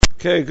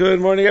Okay, good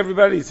morning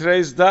everybody.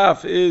 Today's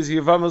daf is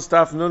Yevamos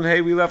daf Nun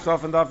Hey. We left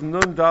off on daf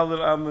Nun Dalet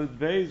Amud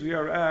Beis. We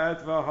are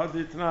at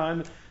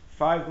Vahaditnan,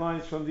 5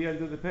 lines from the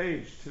end of the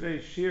page.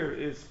 Today's shir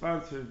is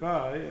sponsored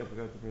by, I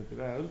forgot to print it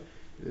out,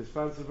 it is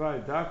sponsored by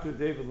Dr.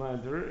 David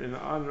Lander in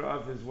honor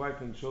of his wife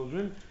and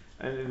children,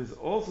 and it is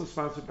also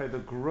sponsored by the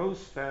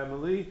Gross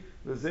family,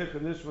 Lezecha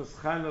Nishmas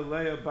Chana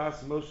Leah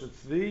Bas Moshe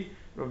Tzvi,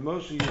 Rav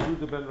Moshe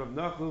Yehuda ben Rav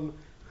Nachum,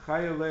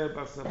 Chaya Leah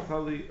Bas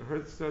Naftali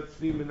Herzka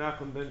Tzvi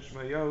Menachem ben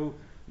Shmayahu.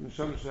 We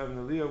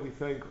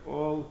thank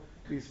all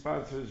these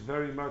sponsors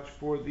very much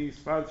for the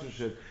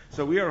sponsorship.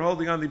 So we are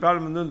holding on the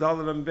bottom of Nun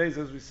Dalet Amud Beis,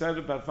 as we said,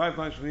 about 5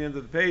 lines from the end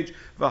of the page.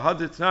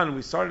 V'haditnan.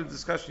 We started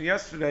discussion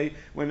yesterday.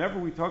 Whenever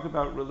we talk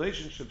about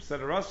relationships that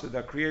are us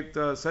that create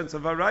a sense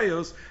of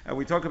arayos, and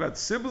we talk about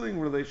sibling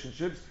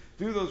relationships,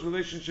 do those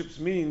relationships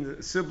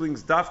mean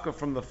siblings dafka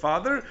from the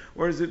father,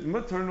 or is it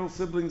maternal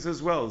siblings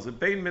as well? Is it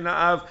bein mina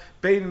av,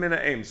 bein mina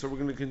em? So we're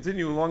going to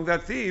continue along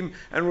that theme,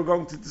 and we're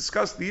going to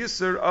discuss the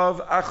isser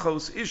of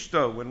achos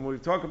ishto. When we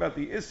talk about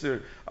the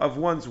isser of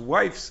one's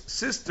wife's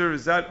sister,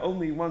 is that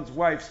only one's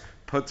wife's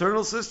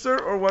paternal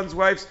sister or one's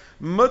wife's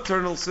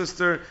maternal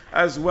sister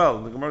as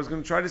well? The Gemara is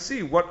going to try to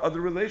see what other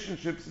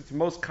relationships it's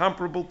most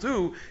comparable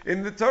to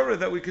in the Torah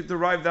that we could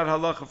derive that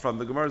halacha from.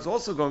 The Gemara is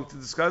also going to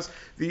discuss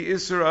the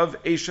isser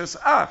of Eishes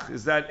Ach.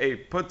 Is that a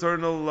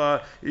paternal,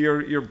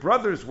 your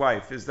brother's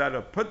wife? Is that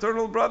a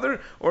paternal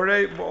brother or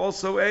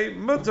also a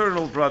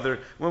maternal brother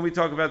when we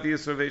talk about the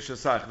isser of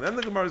Eishes Ach? And then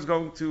the Gemara is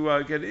going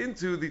to get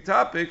into the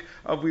topic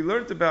of we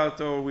read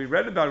about in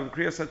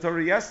Kriyas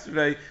HaTorah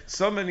yesterday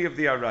so many of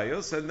the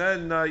arayos, and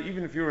then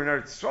even if you were in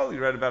Eretz Yisrael,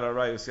 you read about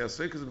arayos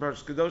yesterday, because in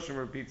Parshas Kedoshim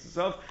repeats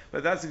itself,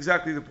 but that's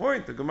exactly the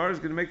point. The Gemara is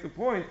going to make the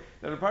point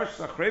that in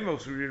Parshas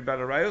Achremos we read about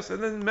arayos,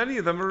 and then many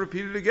of them are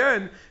repeated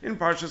again in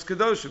Parshas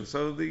Kedoshim.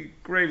 So the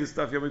greatest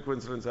stuff, Yomi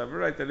coincidence ever,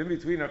 right? That in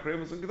between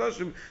Achremos and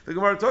Kedoshim, the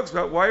Gemara talks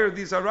about why are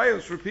these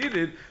arayos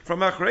repeated from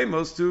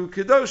Achremos to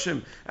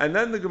Kedoshim, and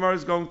then the Gemara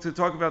is going to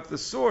talk about the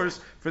source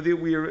for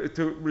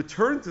to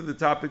return to the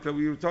topic that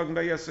we were talking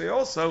about yesterday,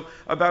 also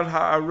about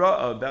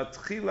ha'ara, about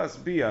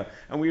tchilas bia,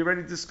 and we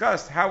already discussed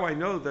how I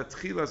know that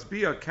tchilas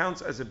bia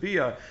counts as a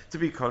bia to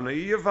be kona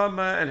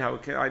yevama, and how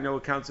I know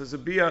it counts as a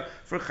bia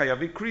for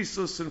chayavi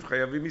krisus and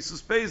chayavi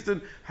misus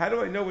bezdin. How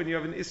do I know when you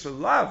have an isra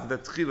lav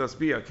that tchilas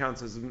bia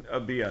counts as a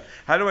bia?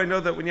 How do I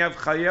know that when you have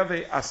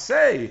chayavi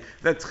asay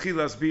that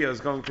tchilas bia is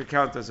going to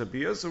count as a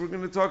bia? So we're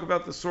going to talk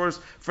about the source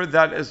for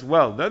that as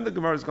well. Then the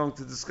Gemara is going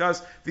to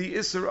discuss the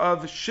isra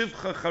of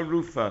shivcha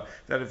charufa,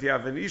 that if you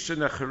have an isha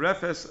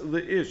necharefes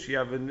leish, you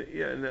have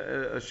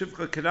a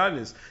shivcha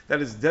kananis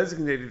that is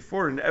designated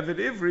for an Eved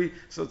Ivri,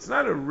 so it's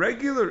not a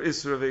regular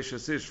Isra of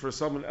Eishes Ish for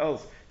someone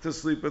else to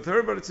sleep with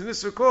her, but it's an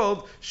Isra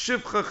called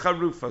Shivcha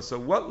Charufa. So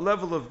what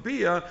level of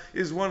Bia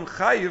is one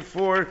Chayiv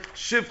for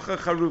Shivcha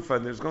Charufa?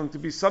 And there's going to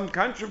be some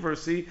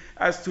controversy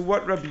as to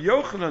what Rabbi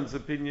Yochanan's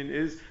opinion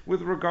is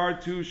with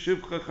regard to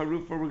Shivcha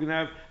Charufa. We're going to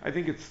have, I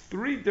think it's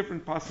 3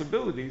 different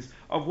possibilities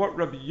of what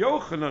Rabbi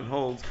Yochanan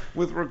holds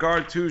with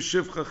regard to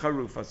Shivcha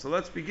Charufa. So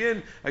let's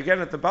begin again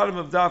at the bottom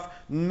of Daf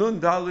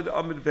Nun Dalid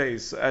Amud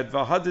Beis at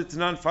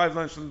Vahaditnan, 5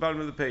 lines from the bottom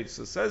of the page.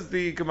 So says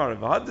the Gemara,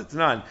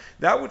 Vahaditnan,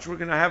 that which we're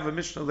going to have a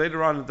Mishnah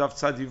later on in Daf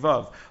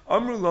Tzadivav,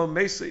 Amru lo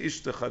Mesa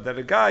Ishtecha, that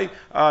a guy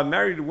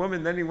married a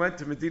woman, then he went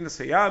to Medina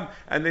Sayyam,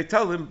 and they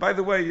tell him, by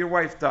the way, your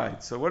wife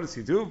died. So what does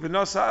he do?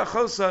 V'nasa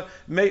achosa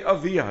me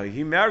aviha.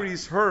 He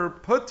marries her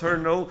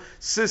paternal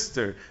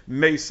sister.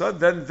 Mesa,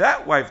 then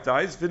that wife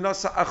dies.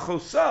 V'nasa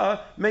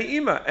achosa me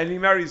ima, and he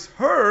marries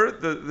her,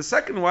 the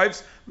second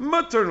wife's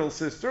maternal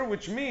sister,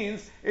 which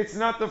means it's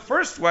not the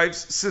first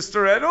wife's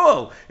sister at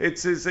all.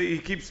 It's he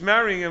keeps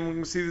marrying, and we're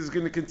going to see this is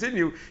going to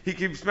continue, he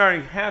keeps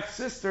marrying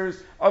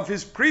half-sisters of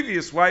his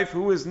previous wife,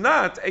 who is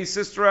not a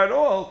sister at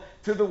all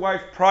to the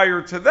wife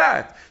prior to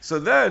that. So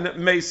then,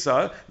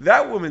 Mesa,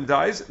 that woman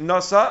dies,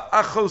 Nasa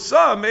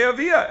achosa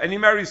me'avia, and he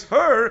marries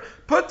her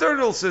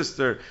paternal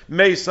sister.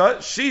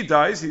 Mesa, she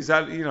dies, he's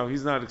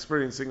not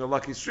experiencing a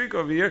lucky streak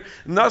over here,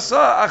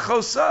 Nasa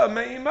achosa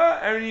me'ima,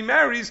 and he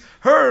marries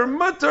her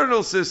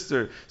maternal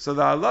sister. So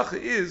the halacha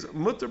is,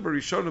 mutar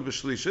b'rishona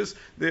b'shlishis,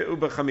 the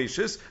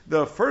ubechamishis,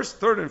 the first,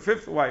 third, and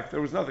fifth wife,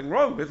 there was nothing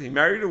wrong with. He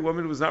married a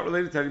woman who was not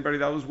related to anybody,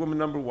 that was woman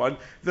number 1.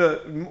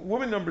 The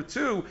woman number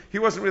 2, he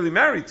wasn't really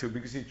married to,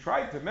 because he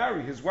tried to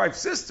marry his wife's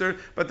sister,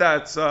 but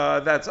that's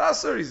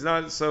asur. He's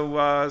not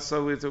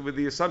with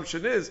the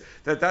assumption is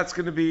that that's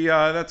going to be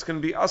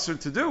asur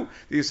to do.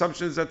 The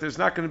assumption is that there's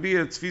not going to be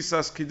a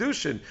tfisas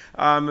kiddushin,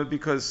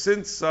 because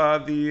since so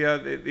the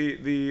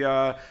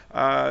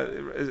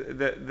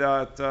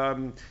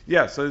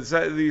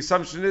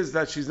assumption is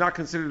that she's not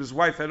considered his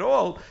wife at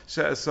all.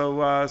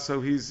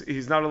 So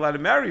he's not allowed to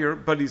marry her,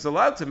 but he's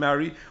allowed to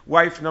marry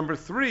wife number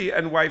 3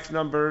 and wife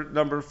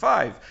number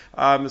 5.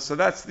 So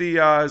that's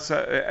the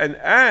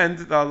and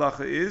the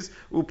halacha is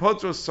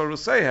upotros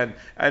sorosehen,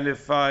 and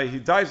if he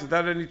dies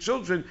without any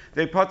children,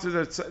 they pater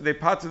their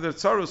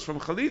tsaros from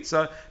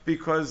chalitza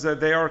because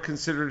they are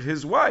considered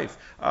his wife.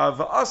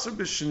 Va'asr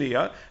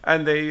b'shniya,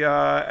 and they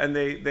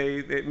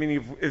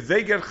meaning if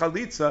they get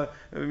chalitza,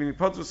 meaning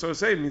Paternal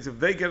Sorosei means if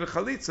they get a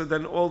chalitza,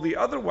 then all the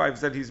other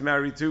wives that he's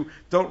married to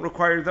don't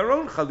require their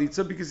own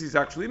chalitza because he's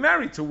actually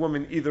married to a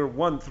woman either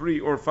 1, 3,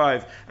 or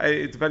 5,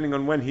 depending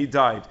on when he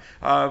died.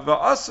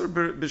 V'asr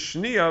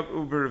b'shniya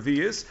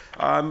u'b'revius,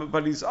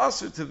 but he's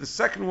asr to the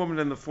second woman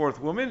and the fourth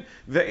woman.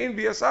 Ve'in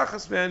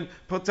biasachas ben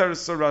poter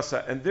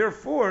sarasa, and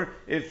therefore,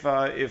 if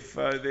a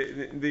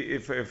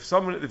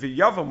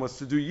yavam was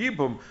to do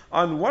yibum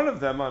on one of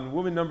them, on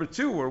woman number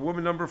 2 or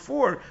woman number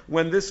 4,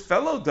 when this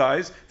fellow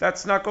dies,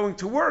 that's not going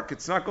to work.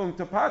 It's not going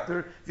to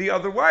pater the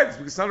other wives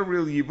because it's not a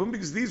real yibum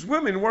because these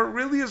women weren't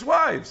really his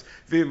wives.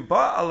 But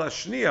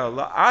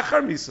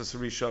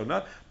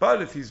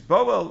if he's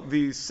boel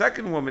the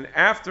second woman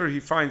after he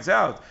finds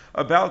out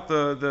about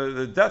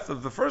the death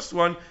of the first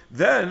one,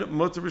 then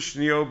mutter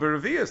b'shnio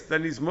b'revius.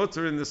 Then he's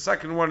mutter in the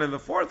second one and the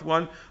fourth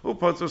one,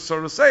 upotter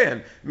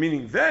soroseyan.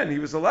 Meaning then he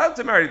was allowed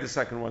to marry the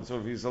second one. So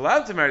if he's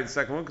allowed to marry the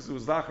second one because it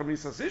was lachar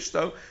misas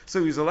ishto,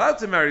 so he's allowed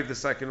to marry the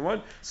second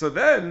one. So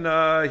then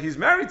he's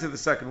married to the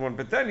second one,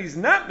 but then he's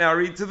not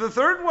married to the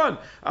third one,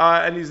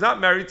 and he's not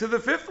married to the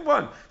fifth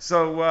one.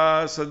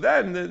 So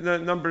then the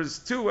numbers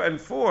 2 and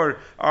 4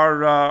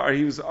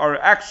 are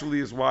actually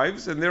his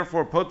wives, and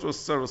therefore potros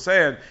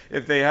tzaroseyan.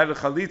 If they had a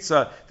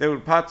chalitza, they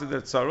would pater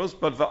their tzaros.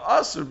 But the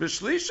asur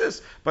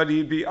b'shlishis, but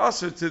he'd be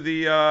asur to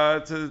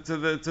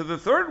the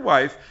third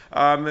wife,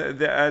 and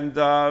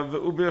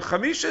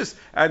ub'chamishis,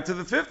 and to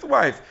the fifth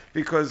wife,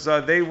 because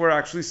they were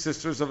actually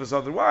sisters of his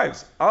other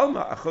wives.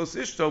 Alma achos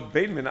ishto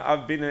bein mina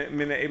av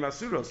mina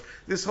emasuros.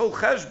 This whole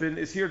cheshbon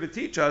is here to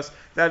teach us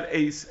that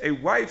a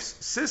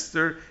wife's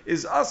sister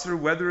is asur,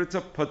 whether it's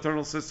a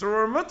paternal sister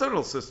or a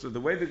maternal sister. The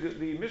way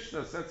the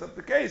Mishnah sets up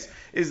the case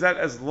is that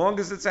as long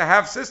as it's a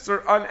half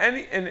sister on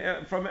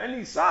from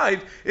any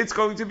side, it's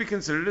going to be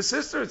considered a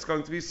sister. It's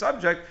going to be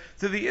subject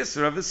to the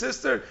isser of a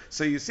sister.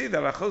 So you see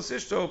that achos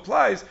ishto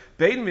applies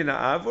bein mina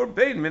av or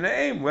bein mina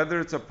em, whether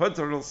it's a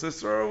paternal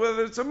sister or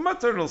whether it's a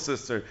maternal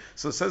sister.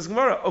 So says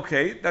Gemara,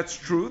 okay, that's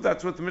true.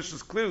 That's what the Mishnah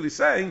is clearly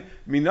saying.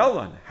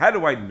 Minalan. How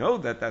do I know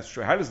that that's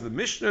true? How does the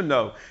Mishnah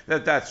know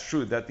that that's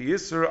true? That the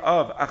isser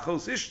of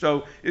achos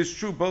ishto is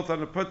true both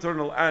on a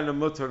paternal and a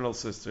maternal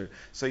sister.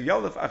 So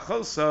Yalef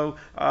achoso,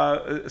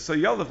 so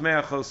Yalef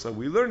me'achoso.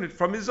 We learn it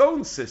from his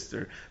own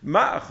sister.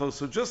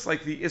 Ma'achoso, just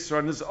like the isser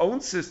on his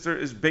own sister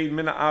is bein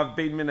mina av,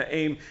 bein mina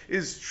aim,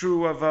 is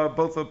true of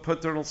both a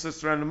paternal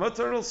sister and a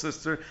maternal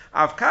sister.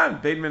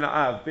 Avkan, bein mina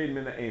av, bein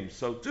mina aim.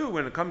 So too,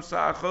 when it comes to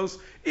achos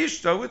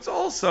ishto, it's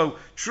also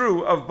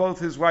true of both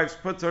his wife's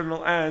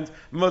paternal and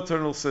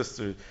maternal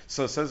sister.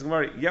 So says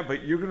Gemara, yeah,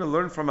 but you're going to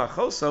learn from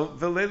achoso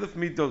v'leilef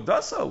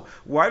midodaso.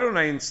 Why don't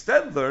I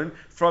instead learn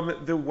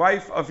from the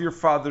wife of your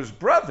father's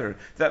brother,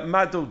 that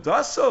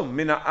madodaso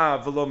mina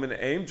av v'lo mina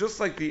aim, just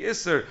like the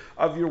isser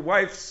of your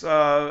wife's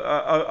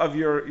of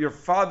your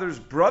father's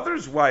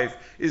brother's wife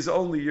is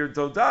only your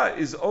doda,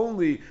 is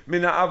only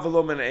mina av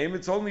v'lo mina aim.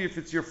 It's only if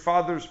it's your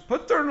father's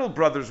paternal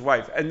brother's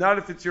wife, and not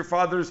if it's your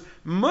father's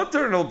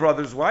maternal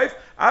brother's wife.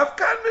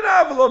 Avkan mina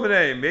av v'lo mina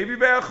aim. Maybe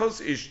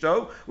be'achos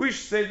ishto we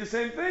should say the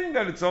same thing,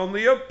 that it's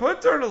only a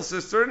paternal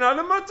sister, not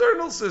a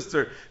maternal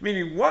sister.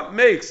 Meaning, what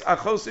makes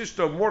achos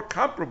ishto more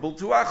comparable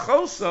to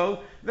achoso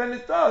than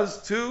it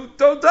does to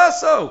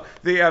dodaso?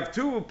 They have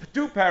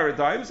two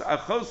paradigms.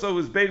 Achoso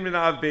is bein mina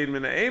av, bein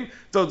mina aim.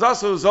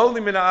 Dodaso is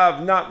only mina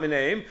av, not mina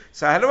aim.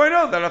 So how do I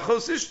know that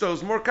achos ishto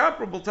is more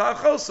comparable to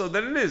achoso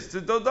than it is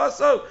to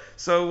dodaso?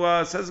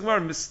 So says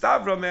Gemara,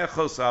 mistavra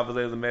me'achoso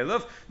avalei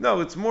l'melech.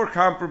 No, it's more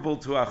comparable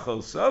to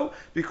achoso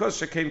because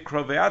shekein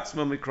krovei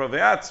atzmo mikrovei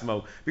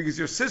atzmo. Because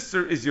your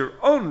sister is your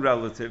own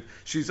relative.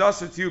 She's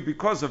also to you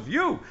because of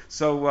you.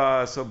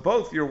 So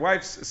both your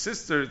wife's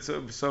sister,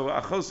 so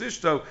achos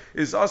ishto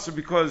is also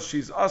because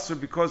she's also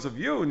because of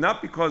you,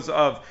 not because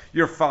of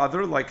your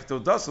father, like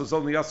Todaso is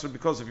only also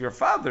because of your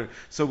father.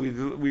 So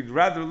we'd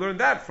rather learn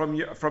that from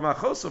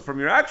Achoso, from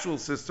your actual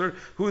sister,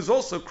 who is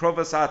also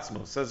Krovas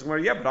Atzmo. Says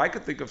Gemara, yeah, but I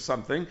could think of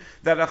something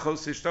that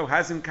Achos Ishto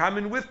has in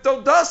common with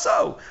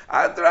Todaso.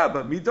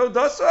 Adraba, mi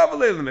Todaso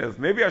avalei.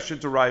 Maybe I should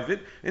derive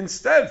it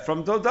instead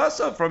from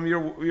Todaso, from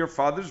your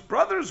father's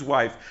brother's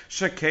wife.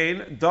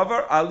 Shekain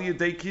davar al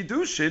yedei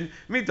kiddushin,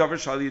 mi davar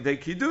shal yedei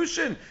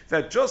kiddushin.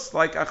 That just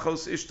like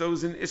Achos Ishto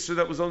is an Isser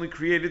that was only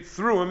created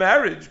through a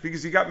marriage,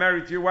 because you got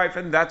married to your wife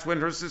and that's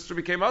when her sister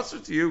became Usher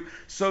to you,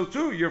 so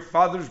too your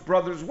father's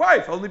brother's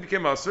wife only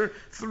became Usher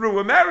through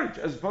a marriage,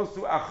 as opposed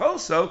to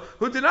Achoso,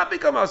 who did not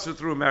become Usher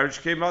through a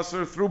marriage, came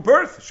Usher through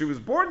birth. She was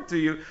born to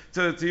you,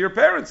 to your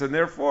parents, and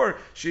therefore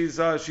she's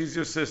your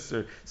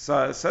sister.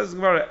 So says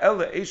Gemara,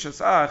 Ela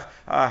Eishas Ach,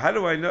 how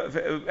do I know?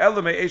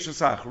 Ela Me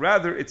Eishas Ach.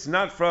 Rather, it's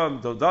not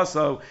from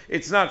Dodaso,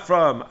 it's not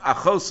from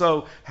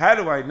Achoso. How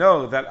do I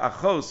know that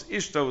Achos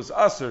Ishto is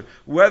Usher,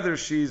 whether whether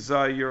she's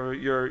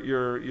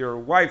your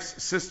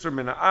wife's sister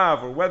mina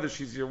av, or whether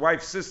she's your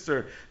wife's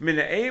sister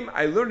mina aim,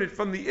 I learn it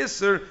from the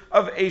Isser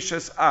of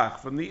Eishes Ach,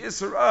 from the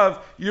Isser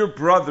of your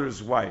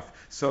brother's wife.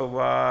 So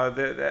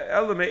the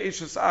Elame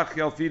Eishes Ach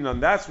Yalfinan,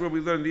 that's where we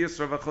learn the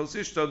Isser of Achos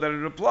Ishto, that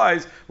it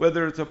applies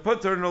whether it's a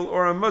paternal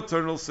or a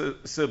maternal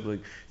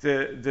sibling.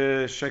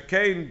 The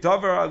Shekain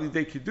Davar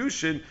Alidei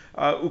Kiddushin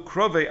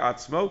Ukrove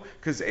Atzmo,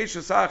 because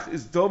Eishes Ach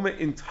is Doma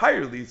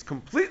entirely, it's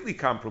completely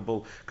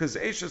comparable, because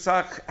Eishes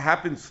Ach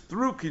happens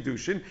through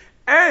Kiddushin,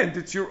 and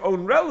it's your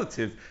own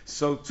relative.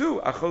 So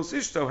too, Achos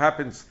Ishto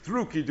happens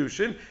through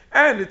Kiddushin,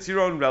 and it's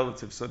your own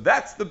relative. So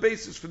that's the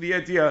basis for the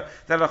idea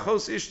that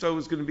Achos Ishto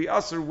is going to be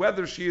Asr,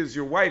 whether she is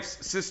your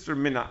wife's sister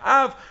Min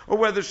Ha'av, or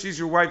whether she's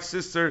your wife's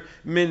sister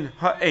Min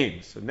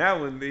Ha'aim. So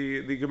now when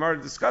the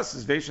Gemara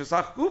discusses Veishas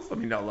Ach Gufa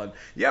Min Alan,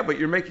 yeah, but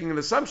you're making an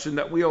assumption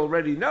that we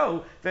already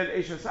know that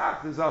Eishas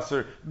Ach is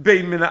Asr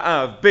Bein Min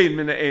Ha'av, Bein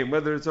Min Ha'aim,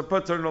 whether it's a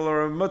paternal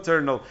or a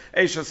maternal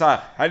Eishas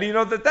Ach. How do you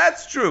know that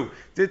that's true?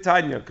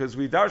 Titania, because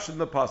we darshan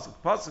the pasuk.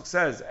 Pasuk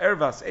says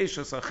Ervas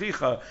Eishas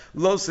Achicha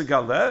Lo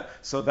Segaleh,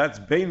 so that's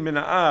Bein Min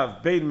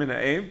Ha'av, Bein Min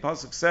Ha'aim.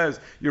 Pasuk says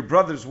your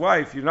brother's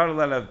wife you're not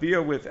allowed to have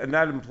bia with, and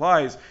that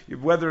implies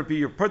whether it be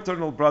your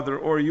paternal brother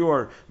or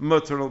your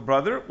maternal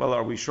brother. Well,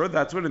 are we sure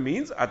that's what it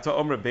means? Ata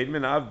Omra Bein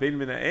Min Ha'av, Bein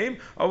Min Ha'aim.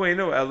 Oh, I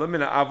know Ela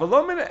Min Ha'av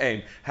Lo Min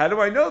Ha'aim. How do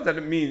I know that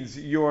it means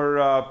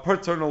your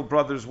paternal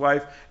brother's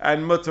wife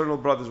and maternal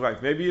brother's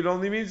wife? Maybe it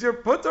only means your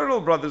paternal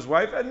brother's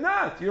wife and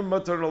not your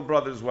maternal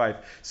brother's wife.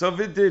 So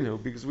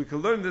vidinu, because we can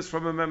learn this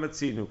from a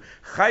mematzinu.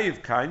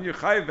 Chayiv kan, you're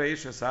chayiv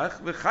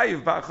ba'ishasach,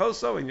 v'chayiv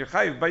ba'achoso, and you're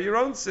chayiv by your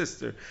own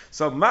sister.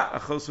 So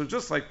ma'achoso,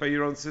 just like by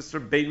your own sister,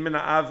 bein min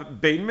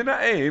ha'av, bein min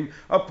ha'aim,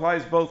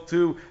 applies both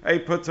to a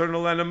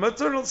paternal and a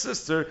maternal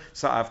sister.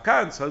 So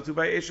avkan, so to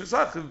by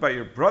ishasach, by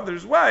your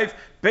brother's wife,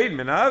 bein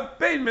min ha'av,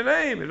 bein min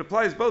ha'aim. It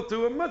applies both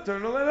to a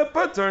maternal and a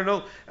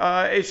paternal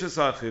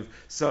ishasach.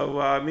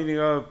 So meaning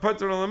a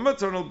paternal and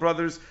maternal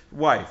brother's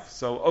wife.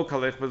 So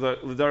okalech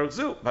l'darach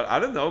zu. But I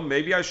don't know,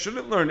 maybe I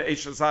shouldn't learn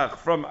Eishasach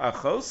from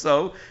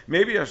Achoso.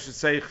 Maybe I should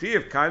say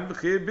Chiyav Kain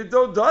v'Chiyav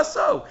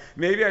Bidodaso.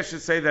 Maybe I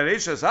should say that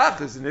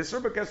Eishasach is an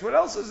Isser, but guess what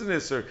else is an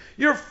Isser?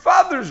 Your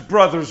father's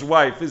brother's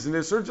wife is an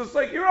Isser, just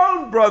like your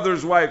own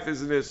brother's wife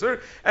is an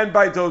Isser. And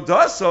by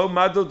Dodaso,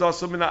 Ma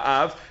Dodaso min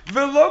ha'av,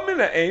 v'lo min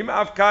ha'aim,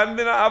 Avkan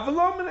min ha'av,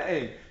 v'lo min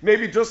ha'aim.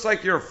 Maybe just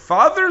like your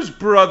father's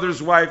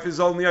brother's wife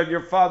is only on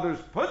your father's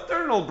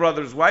paternal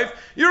brother's wife,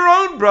 your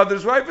own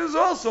brother's wife is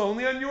also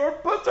only on your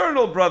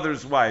paternal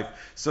brother's wife.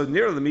 So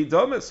near the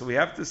midomis, so we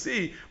have to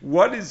see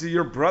what is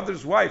your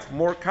brother's wife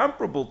more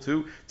comparable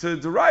to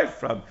derive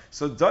from.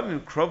 So done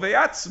in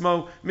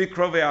kroveatzmo,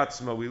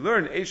 mikroveatzmo. We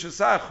learn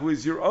Eishasach, who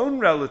is your own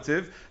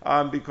relative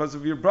because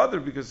of your brother,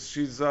 because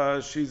she's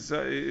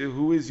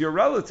who is your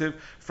relative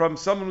from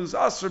someone who's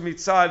asr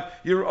mitzad,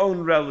 your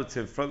own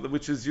relative,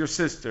 which is your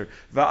sister.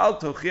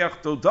 Va'al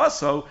tochiach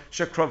dodaso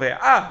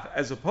shekrove'av,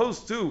 as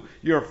opposed to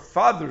your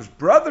father's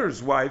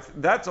brother's wife,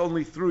 that's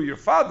only through your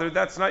father,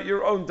 that's not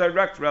your own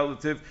direct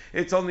relative,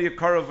 it's only a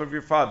karov of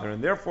your father,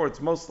 and therefore it's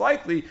most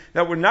likely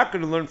that we're not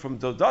going to learn from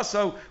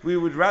dodaso, we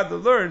would rather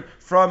learn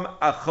from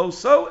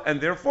achoso,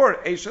 and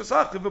therefore Eishas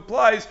Achiv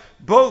applies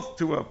both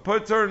to a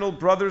paternal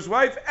brother's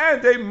wife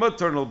and a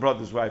maternal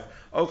brother's wife.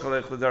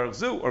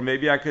 Or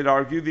maybe I could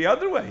argue the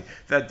other way,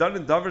 that done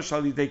in davar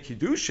shalidei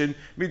kiddushin,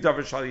 mi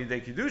davar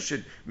shalidei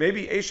kiddushin.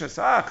 Maybe Eishas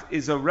Ach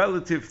is a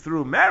relative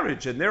through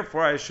marriage, and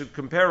therefore I should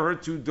compare her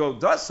to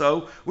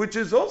Dodaso, which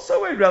is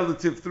also a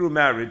relative through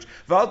marriage.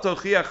 Val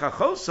tochiach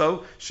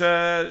achoso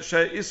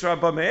she'isra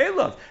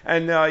b'me'elav,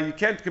 and you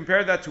can't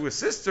compare that to a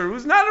sister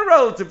who's not a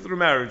relative through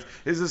marriage.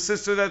 Is a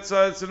sister that's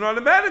it's an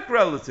automatic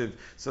relative.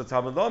 So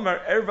Talmud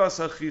Lomar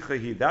ervas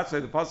achichahi. That's why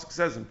the pasuk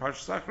says in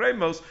Parshas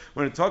Ramos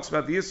when it talks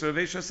about the Yisra of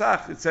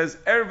Eishasach, it says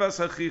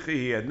ervas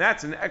achichahi, and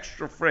that's an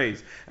extra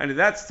phrase, and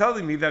that's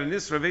telling me that an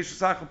Yisra of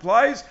Eishasach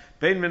applies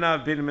Bein min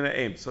ha'av, bein min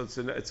ha'aim. So it's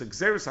a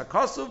gzeres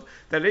hakasuv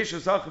that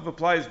Eishas Achiv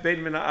applies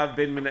bein min ha'av,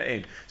 bein min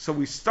ha'aim. So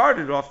we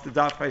started off the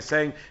daf by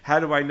saying, how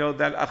do I know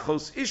that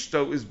achos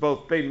ishto is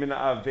both bein min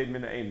ha'av, bein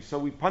min ha'aim? So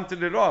we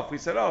punted it off. We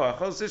said, oh,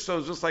 achos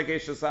ishto is just like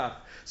Eishas Ach.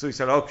 So we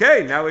said,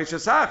 okay, now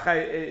Eishas Ach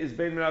is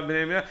bein min ha'av,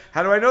 bein min ha'aim.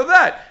 How do I know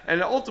that?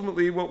 And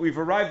ultimately, what we've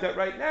arrived at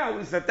right now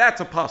is that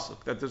that's a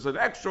pasuk, that there's an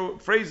extra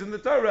phrase in the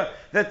Torah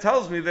that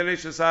tells me that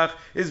Eishas Ach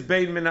is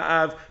bein min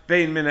ha'av,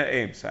 bein min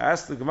ha'aim. So I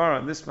asked the Gemara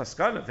on this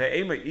maskana,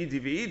 ve'ema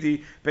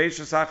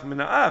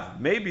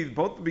maybe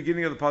both the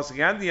beginning of the pasuk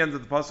and the end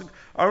of the pasuk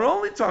are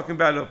only talking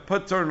about a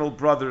paternal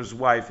brother's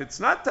wife. It's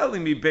not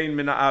telling me bein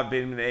min ha'av,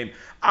 bein min ha'aim.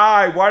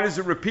 Why does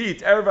it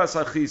repeat ervas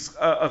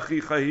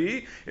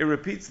achichahi? It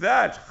repeats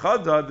that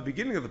chada, the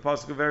beginning of the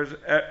pasuk of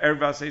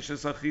ervas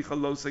eishes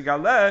achicha lo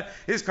segaleh,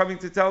 is coming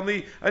to tell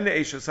me an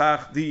eishes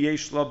ach di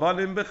yesh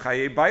labanim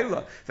b'chaye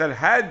baila, that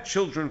had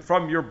children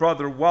from your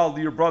brother while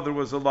your brother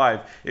was alive.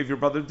 If your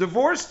brother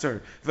divorced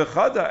her,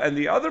 v'chada, and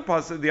the other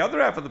pasuk, the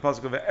other half of the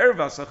pasuk of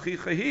Ervas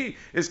Achichahi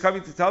is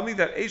coming to tell me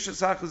that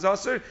Eishes Ach is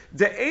Aser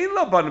De'ein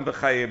La Banim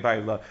B'Chaye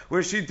Baila,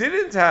 where she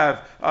didn't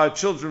have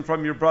children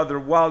from your brother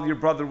while your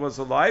brother was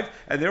alive,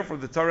 and therefore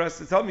the Torah has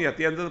to tell me at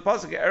the end of the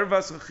pasuk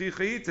Ervas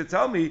Achichahi to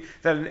tell me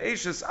that an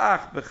Eishes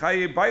Ach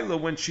B'Chaye Baila,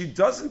 when she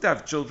doesn't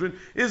have children,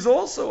 is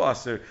also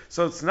Aser.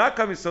 So it's not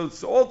coming. So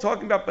it's all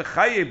talking about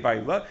B'Chaye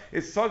Baila.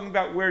 It's talking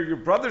about where your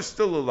brother's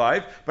still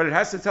alive, but it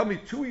has to tell me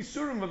two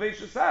Isurim of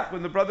Eishes Ach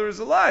when the brother is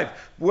alive.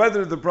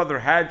 Whether the brother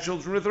had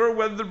children with her, or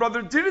whether the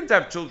brother didn't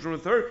have children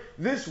with her,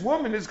 this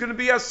woman is going to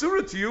be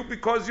Asura to you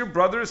because your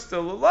brother is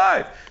still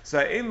alive. So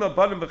Ein La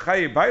Banim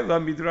B'Chaye Baila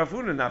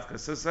Midrafuna Nafka.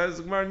 So says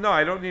Gemara, no,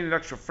 I don't need an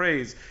extra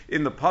phrase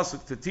in the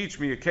pasuk to teach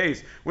me a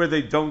case where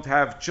they don't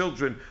have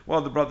children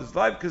while the brother's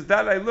alive, because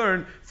that I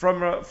learned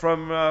from Rav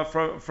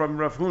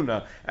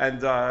Huna,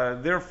 and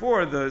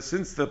therefore,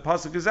 since the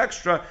pasuk is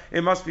extra,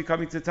 it must be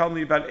coming to tell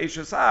me about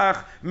Eishes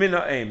Ach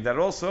Mina Aim, that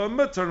also a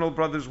maternal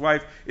brother's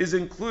wife is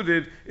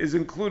included in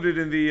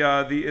the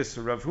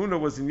Isser. Rav Huna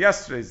was in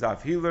yesterday's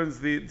daf. He learns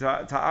the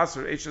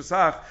Ta'aser Eishes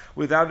Ach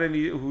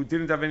who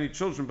didn't have any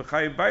children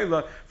B'Chaye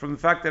Baila, from the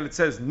fact that it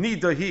says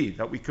Nida Hi,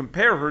 that we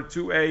compare her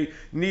to a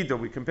Nida.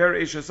 We compare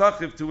Eishes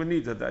Achiv to a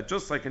Nida, that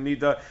just like a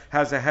Nida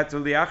has a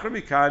Heter Li'achar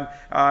Mikan,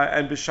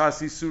 and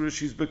B'Shasi Surah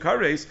she's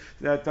B'Kares,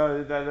 that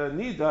a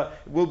Nida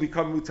will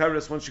become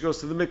Muteres when she goes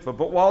to the mikvah.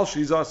 But while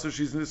she's also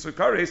she's Nisr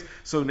Kares,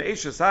 so in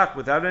Eishes Ach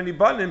without any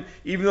banim,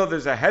 even though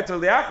there's a Heter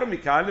Li'achar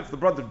Mikan, if the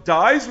brother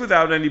dies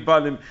without any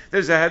banim,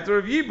 there's a Heter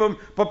of Yibum,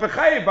 but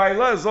B'Chaye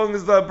Baila, as long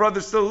as the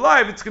brother's still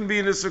alive, it's going to be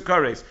in Nisr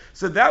Kares.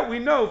 So that we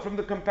know from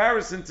the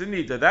comparison to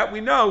Nida, that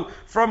we know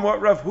from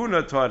what Rav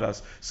Huna taught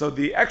us. So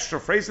the extra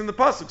phrase in the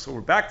pasuk, so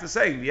we're back to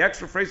saying the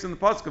extra phrase in the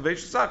pasuk of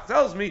Eishes Ach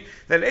tells me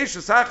that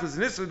Eishes Ach is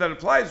an issue that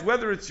applies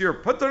whether it's your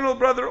paternal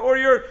brother or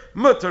your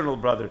maternal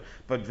brother.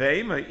 But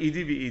I'm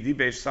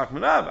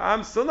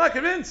still not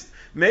convinced.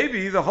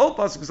 Maybe the whole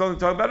pasuk is only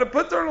talking about a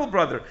paternal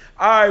brother.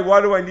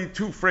 Why do I need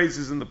two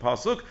phrases in the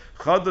pasuk?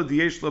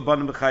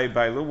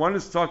 One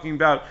is talking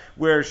about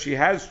where she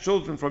has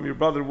children from your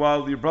brother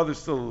while your brother's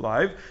still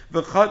alive. The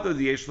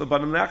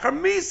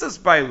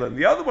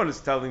other one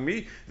is telling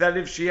me that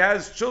if she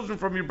has children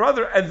from your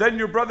brother and then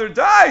your brother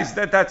dies,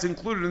 that's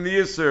included in the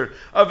Yisr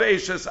of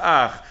Eishes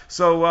Ach.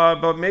 So,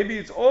 but maybe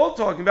it's all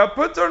talking about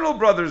paternal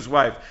brother's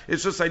wife.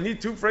 It's just I need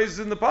two phrases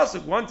in the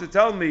pasuk. One to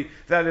tell me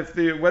that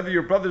whether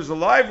your brother's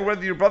alive or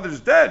whether your brother's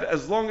dead,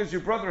 as long as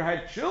your brother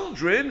had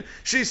children,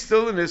 she's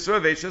still in Yisr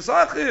of Eishes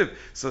Achiv.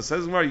 So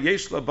says Gemara,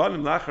 Yesh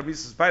labanim lachar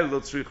misas bayla lo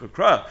tzrich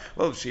hakra.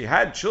 Well, if she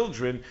had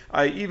children,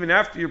 even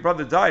after your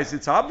brother dies,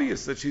 it's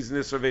obvious that she's in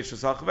Yisr of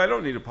Eishes Achiv. I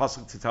don't need a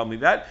pasuk to tell me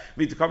that.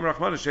 Mitakam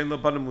rachmana shein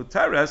labanim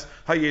muteres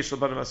hayesh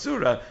labanim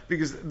asura,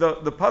 because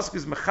the pasuk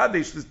is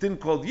mechadesh this din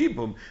called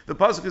yibum. The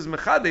pasuk is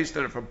mechadesh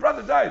that if a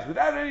brother dies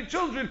without any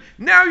children,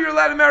 now you're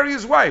allowed to marry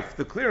his wife.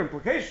 The clear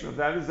implication of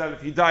that is that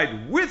if he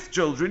died with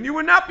children, you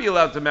would not be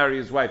allowed to marry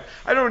his wife.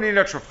 I don't need an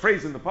extra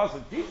phrase in the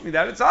pasuk to teach me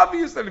that. It's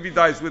obvious that if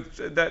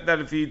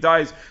he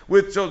dies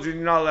with children,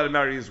 you're not allowed to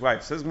marry his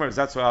wife. Says Gemara, is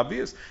that so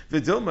obvious?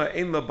 V'dilma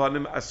ein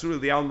labanim asura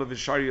li'alma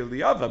v'sharia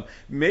li'avam.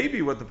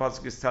 Maybe what the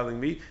pasuk is telling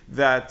me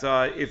that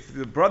if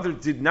the brother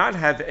did not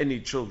have any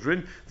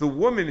children, the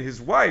woman,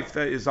 his wife,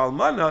 that is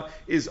almana,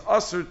 is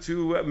usher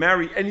to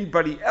marry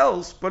anybody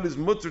else, but is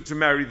mutter to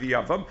marry the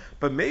yavam.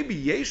 But maybe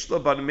yesh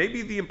labanim.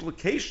 Maybe the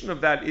implication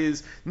of that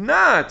is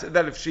not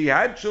that if she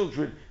had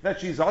children that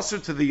she's usher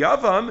to the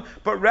yavam,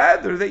 but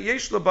rather that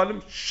yesh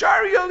labanim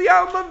sharia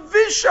li'alma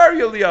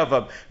v'sharia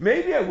li'avam.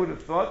 Maybe I would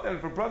have thought that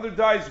if a brother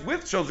dies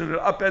with children, it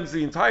upends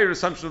the entire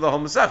assumption of the whole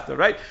Masechta,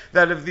 right?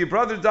 That if the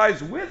brother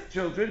dies with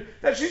children,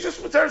 that she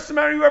just returns to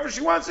marry whoever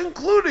she wants,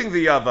 including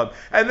the Yavam.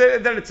 And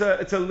then it's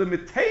a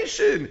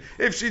limitation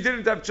if she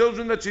didn't have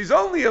children, that she's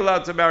only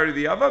allowed to marry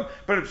the Yavam.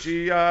 But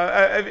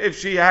if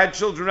she had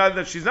children, rather,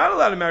 that she's not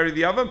allowed to marry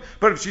the Yavam.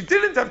 But if she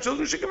didn't have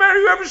children, she can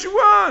marry whoever she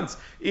wants.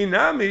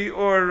 Inami,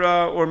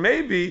 or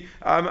maybe,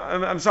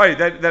 I'm sorry,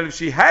 that if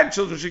she had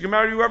children, she can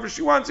marry whoever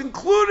she wants,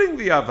 including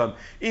the Yavam.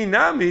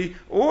 Inami,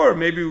 or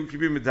maybe we could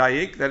be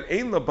medayik that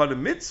ein labanim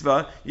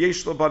mitzvah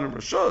yesh labanim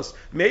rashos.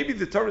 Maybe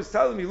the Torah is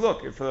telling me,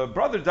 look, if a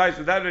brother dies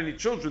without any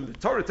children, the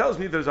Torah tells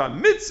me there's a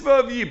mitzvah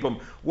of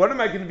yibum. What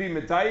am I going to be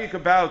medayik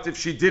about if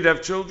she did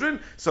have children?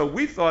 So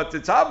we thought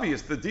it's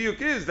obvious. The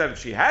diuk is that if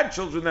she had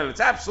children, then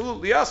it's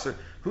absolutely usher.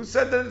 Who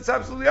said that it's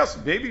absolutely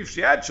awesome? Maybe if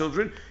she had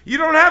children, you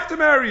don't have to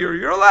marry her.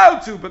 You're allowed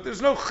to, but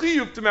there's no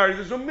chiyuv to marry.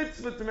 There's no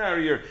mitzvah to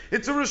marry her.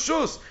 It's a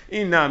reshus.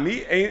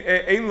 Inami,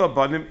 ein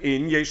labanim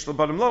in, yesh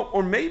labanim lo.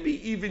 Or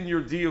maybe even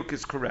your diuk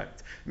is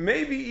correct.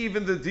 Maybe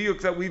even the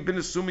diuk that we've been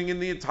assuming in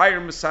the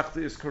entire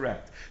Masechta is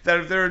correct.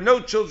 That if there are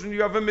no children,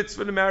 you have a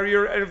mitzvah to marry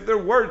her, and if there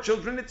were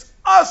children, it's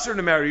usher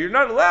to marry. You're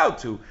not allowed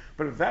to.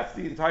 But if that's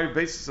the entire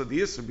basis of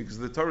the Isser, because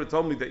the Torah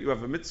told me that you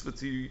have a mitzvah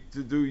to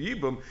do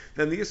Yibum,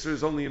 then the Isser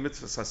is only a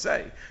mitzvah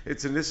saseh.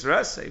 It's an Isser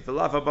essay.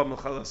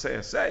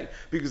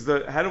 Because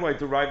how do I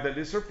derive that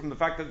Isser? From the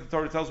fact that the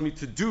Torah tells me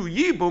to do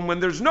Yibum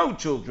when there's no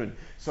children.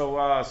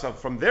 So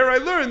from there I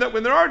learned that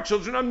when there are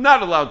children, I'm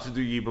not allowed to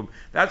do Yibum.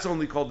 That's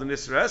only called an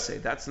Isser essay.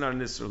 That's not an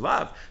Isser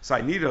lav. So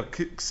I need a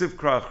Ksiv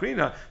Kra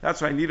Achrina.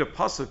 That's why I need a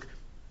pasuk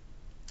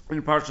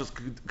in Parshas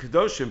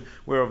Kedoshim,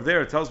 where over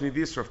there it tells me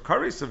the Yisra of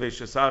Kares of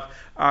Eshesach,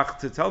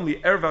 to tell me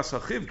Ervas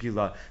Achiv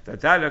Gila,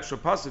 that extra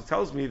pasuk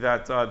tells me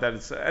that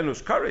it's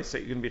Enush Kares, that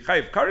you're going to be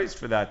Chayiv Kares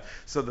for that.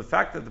 So the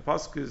fact that the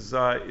pasuk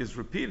is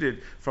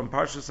repeated from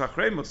Parshas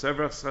Achremos,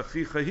 Ervas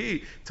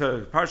Achichahi,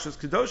 to Parshas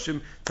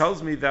Kedoshim,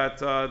 tells me that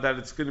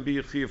it's going to be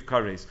a Chayiv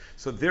Kares.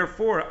 So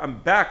therefore, I'm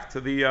back to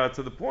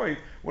the point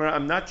where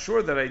I'm not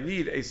sure that I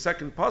need a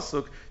second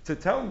pasuk to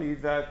tell me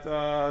that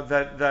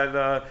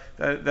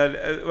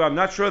I'm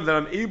not sure that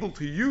I'm able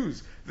to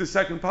use the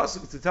second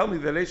pasuk to tell me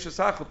that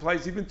Eshesach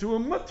applies even to a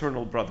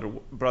maternal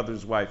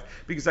brother's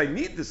wife, because I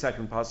need the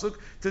second pasuk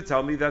to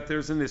tell me that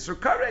there's an Isser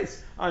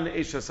Kares on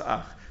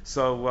Eshesach.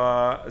 So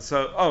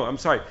I'm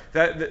sorry.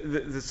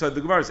 So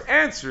the Gemara's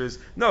answer is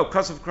no.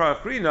 Kasav Kra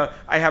Achrina.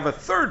 I have a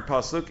third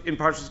pasuk in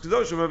Parshas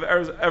Kedoshim of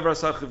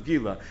Ervasach of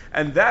Gila,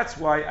 and that's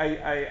why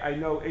I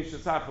know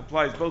Eshesach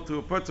applies both to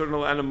a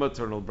paternal and a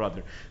maternal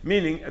brother.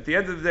 Meaning, at the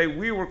end of the day,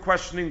 we were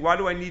questioning why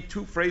do I need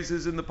two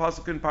phrases in the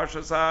pasuk in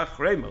Parshas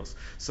Achremos?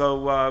 So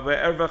why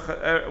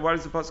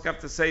does the pasuk have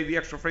to say the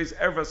extra phrase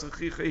Ervas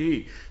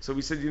Achichahi? So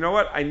we said, you know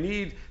what? I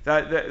need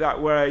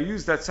that where I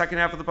use that second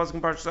half of the pasuk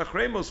in Parshas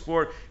Achremos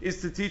for is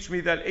to teach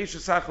me that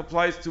Eshesach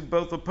applies to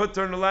both a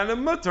paternal and a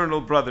maternal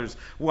brother's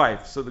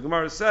wife. So the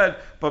Gemara said,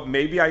 but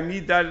maybe I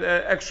need that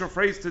extra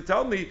phrase to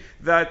tell me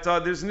that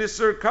there's an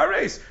Isser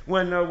Kares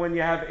when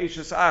you have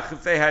Eshesach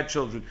if they had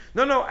children.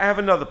 No, I have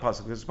another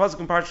pasuk. There's a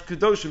pasuk in Parshas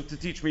Kedoshim to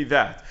teach me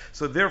that.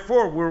 So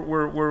therefore,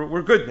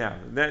 we're good now.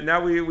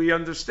 Now we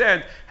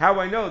understand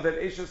how I know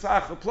that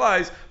Eshesach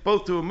applies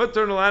both to a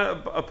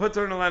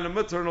paternal and a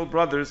maternal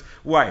brother's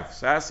wife.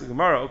 So ask the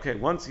Gemara, okay,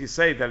 once you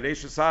say that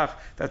Eshesach,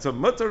 that's a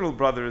maternal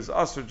brother, is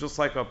us just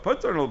like a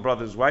paternal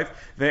brother's wife,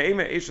 maybe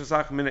we should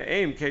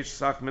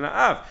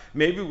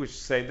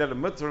say that a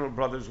maternal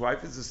brother's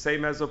wife is the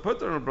same as a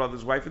paternal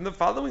brother's wife in the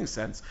following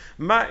sense.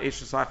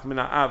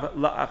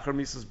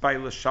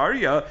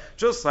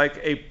 Just like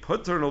a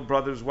paternal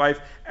brother's wife,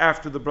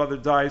 after the brother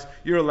dies,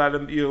 you're allowed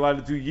to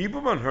do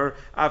yibum on her.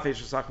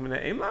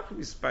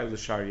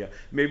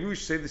 Maybe we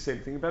should say the same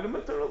thing about a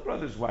maternal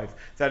brother's wife.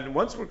 That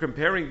once we're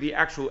comparing the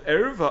actual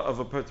erva of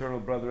a paternal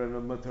brother and a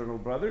maternal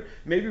brother,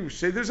 maybe we should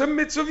say there's a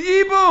mitzvah of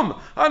yibum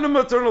on a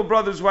maternal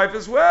brother's wife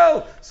as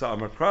well. So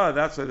Amakra,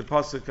 that's why the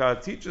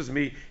pasuk teaches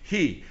me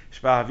he. It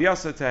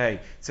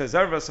says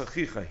Ervas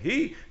Achicha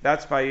he.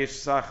 That's by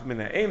Eshesach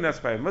Minaim. That's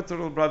by a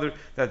maternal brother.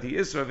 That the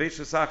Isra of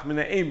Eshesach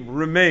Minaim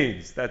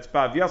remains. That's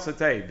Bav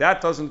Yasatei.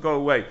 That doesn't go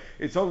away.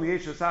 It's only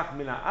Eshesach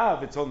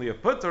Minaav. It's only a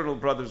paternal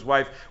brother's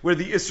wife where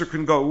the Isra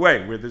can go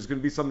away. Where there's going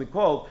to be something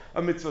called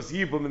a mitzvah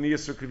yibum and the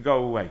Isra could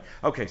go away.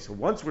 Okay, so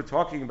once we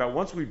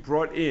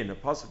brought in a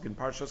pasuk in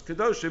Parshas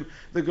Kedoshim,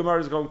 the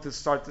Gemara is going to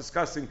start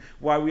discussing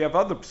why we have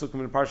other pasukim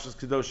in Parshas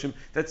Kedoshim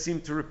that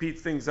seem to repeat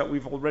things that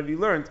we've already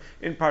learned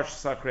in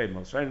Parshas Achremos.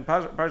 Right? In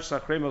Parshas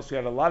Achremos, we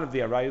had a lot of the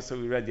arayos that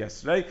we read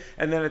yesterday,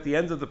 and then at the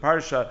end of the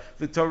parsha,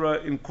 the Torah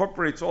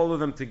incorporates all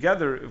of them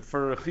together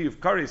for a chiyuv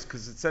kares,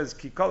 because it says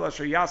Kikol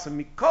asher yasem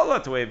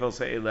mikola toevel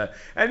se'eleh.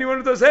 Anyone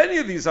who does any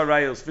of these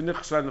arayos,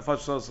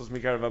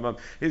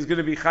 is going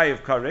to be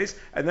chayiv kares.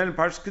 And then in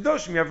Parshas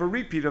Kedoshim, you have a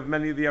repeat of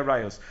many of the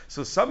arayos.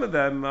 So some of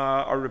them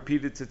are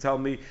repeated to tell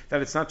me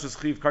that it's not just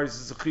chiyuv kares,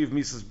 it's a chiyuv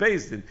misas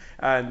bezdin,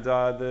 and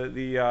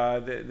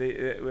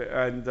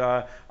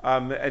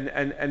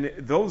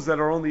and those that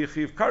are only a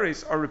chiyuv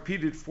kares are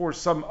repeated for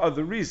some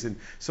other reason.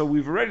 So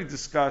we've already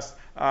discussed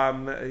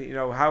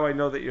how I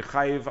know that you're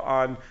chayiv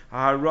on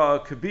hara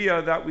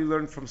kabiyah, that we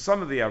learned from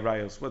some of the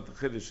arayos, what the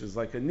chiddush is,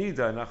 like a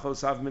nida and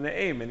achos av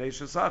minaim and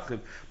eshes achiv.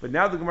 But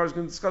now the Gemara is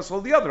going to discuss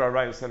all the other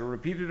arayos that are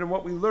repeated and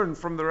what we learned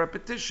from the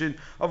repetition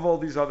of all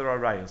these other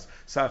arayos.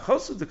 So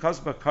achosu de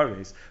kasba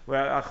kares,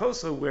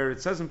 where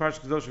it says in Parshas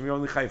Kedoshim you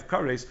only chayiv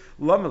kares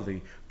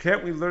lamali.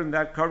 Can't we learn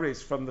that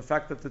kares from the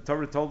fact that the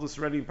Torah told us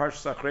already in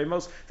Parshas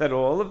Achremos that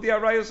all of the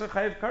arayos are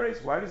chayiv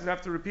kares? Why does it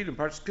have to repeat in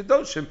Parshas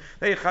Kedoshim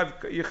that you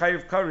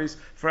chayiv kares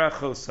for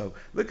achoso?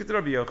 Look at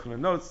Rabbi Yochanan.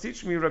 No, it's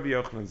teaching me Rabbi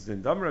Yochanan's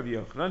din. Dam Rabbi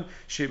Yochanan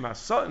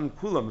shemasa'in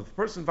kulam. If a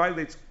person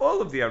violates all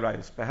of the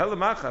arayos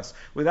behelamachas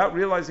without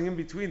realizing in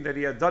between that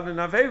he had done an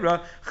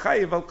aveira,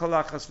 chayiv al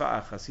kalachas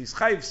va'achas. He's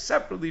chayiv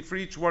separately for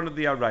each one of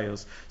the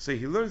arayos. So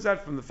he learns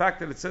that from the fact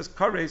that it says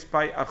kares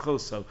by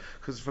achoso,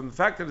 because from the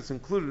fact that it's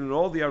included in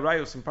all the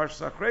arayos in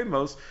Parshas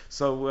Achremos,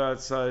 so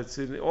it's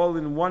all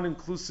in one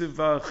inclusive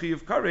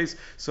chiyuv kares.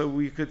 So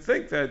we could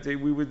think that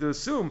we would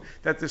assume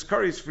that there's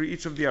kares for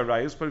each of the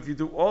arayos, but if you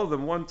do all of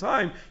them one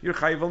time, you're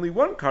chayiv only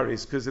one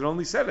kares, because it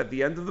only said at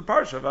the end of the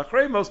parsha of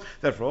Achremos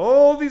that for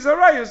all these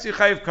arayos you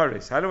chayiv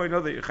kares. How do I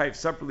know that you're chayiv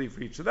separately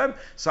for each of them?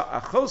 So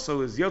achoso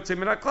also is Yotzei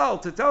Min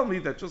HaKlal to tell me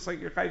that just like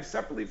you're chayiv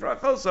separately for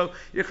Achoso,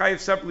 you're chayiv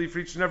separately for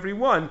each and every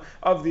one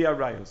of the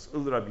Arayos.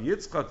 Rabbi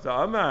Yitzchak the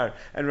Amar,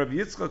 and Rabbi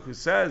Yitzchak who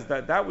says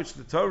that which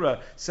the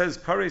Torah says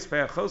Kares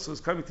by Achoso is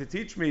coming to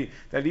teach me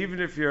that even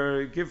if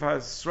you give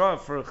Hasra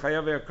for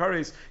Chayav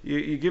Kares,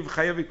 you give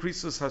Chayav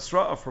Krisus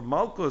Hasra for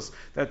Malkus,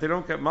 that they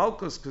don't get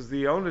Malkus because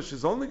the ownish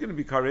is only going to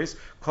be Kares.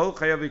 Kol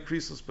Chayav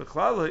Krisus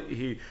Bechlal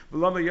he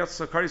V'lama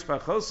Yatsa Kares by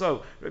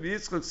Achoso. Rabbi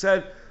Yitzchak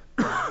said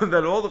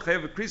that all the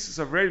Chayav Krisis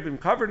have already been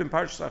covered in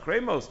Parshas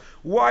Achremos.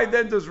 Why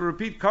then does it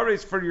repeat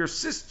Kares for your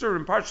sister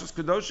in Parshas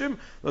Kedoshim?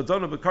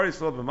 Ladona b'Kares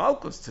v'lo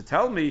b'Malkus, to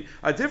tell me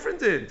a different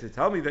din, to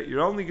tell me that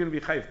you're only going to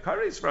be Chayav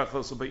Kares for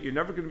Achoso, but you're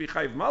never going to be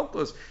Chayav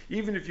Malkus.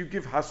 Even if you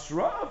give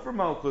Hasra for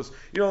Malkus,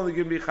 you're only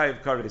going to be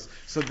Chayav Kares.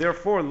 So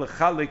therefore,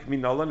 L'chalik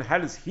Minalan, how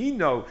does he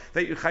know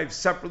that you're Chayav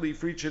separately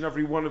for each and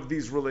every one of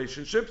these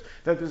relationships?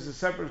 That there's a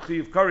separate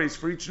Chayav Kares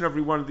for each and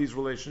every one of these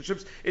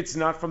relationships? It's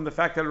not from the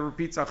fact that it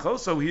repeats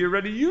Achoso. He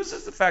already uses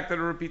the fact that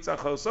it repeats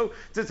Achoso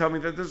to tell me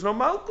that there's no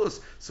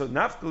Malkus. So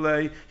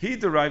Nafkalei, he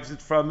derives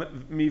it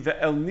from mi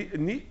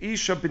ve'el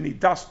isha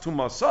b'nidas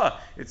tumasa.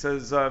 It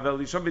says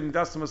ve'el isha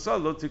b'nidas tumasa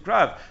lo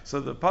tikrav. So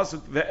the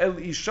pasuk ve'el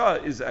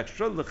isha is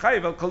extra.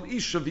 L'chayiv el kol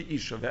isha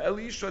v'isha.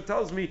 Ve'el isha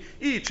tells me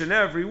each and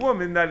every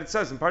woman that it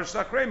says in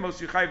Parshas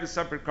Achremos you chayiv a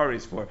separate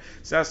kares for.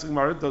 So asking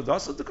Gemara,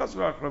 dodaso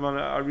dekasvar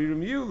achramana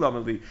aririm you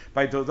lamali.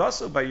 By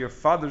dodaso, by your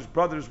father's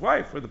brother's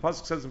wife, where the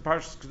pasuk says in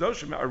Parshas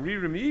Kedoshim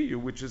aririm you,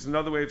 which is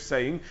another way of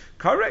saying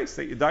kares,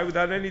 that you die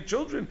without any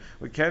children.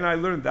 Well, can I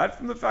learn that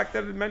from the fact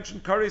that it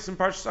mentioned kares in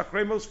Parshas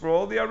Achremos for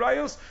all the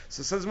arayos?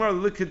 So it says more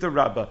likid the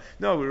Rabba.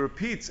 No, it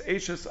repeats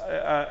Eishes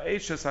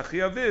Achi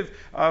Aviv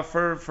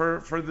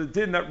for the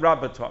din that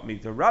Rabba taught me,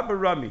 the Rabba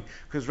Rami,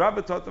 because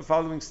Rabba taught the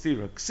following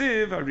stira.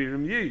 Ksiv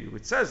aririm yu.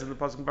 It says in the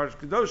pasuk in Parshas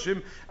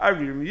Kedoshim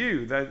aririm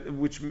yu, that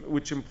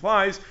which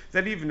implies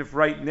that even if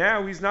right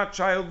now he's not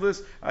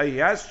childless, he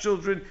has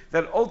children,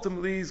 that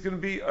ultimately he's going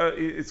to be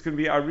it's going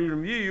to be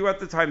aririm yu at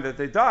the time that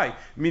they die.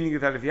 Meaning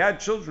that if he had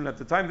children at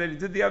the time that he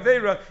did the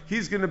Aveira,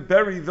 he's going to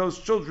bury those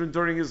children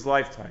during his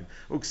lifetime.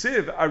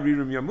 Uksiv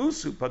aririm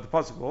yamusu, but the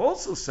pasuk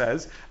also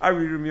says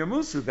aririm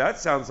yamusu. That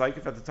sounds like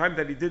if at the time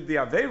that he did the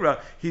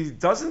Aveira, he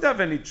doesn't have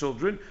any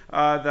children,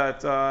 then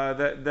at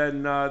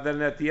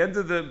the end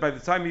of by the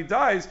time he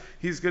dies,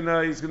 he's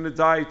gonna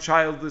die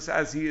childless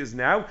as he is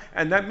now,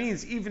 and that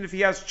means even if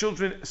he has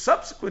children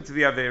subsequent to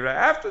the Aveira,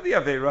 after the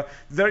Aveira,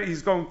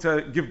 he's going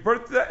to give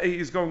birth to them,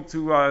 he's going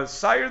to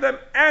sire them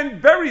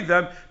and bury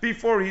them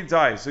before he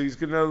dies. So he's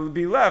going to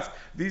be left,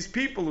 these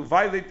people who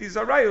violate these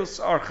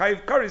arayos are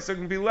chayiv kares, they're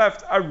going to be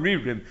left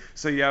aririm.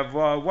 So you have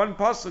one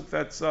pasuk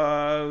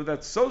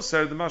that's so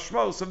ser the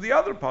mashmos of the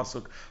other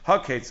pasuk.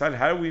 Haketzad,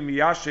 how do we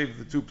miyashev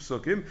the two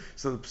pasukim?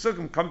 So the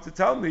pasukim come to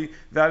tell me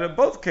that in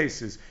both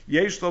cases,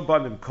 yesh lo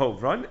banim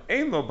kovran,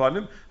 ein lo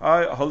banim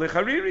holech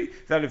hariri,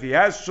 that if he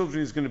has children,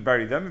 he's going to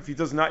bury them. If he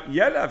does not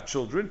yet have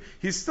children,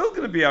 he's still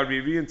going to be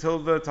hariri until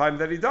the time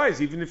that he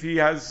dies. Even if he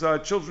has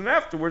children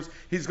afterwards,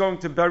 he's going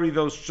to bury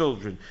those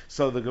children.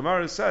 So the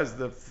Gemara says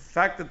the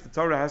fact that the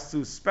Torah has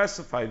to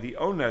specify the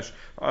onesh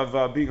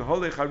of being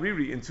holech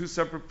hariri in two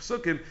separate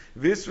psukim,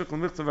 visrek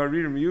l'michtav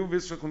haririm yu,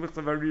 visrek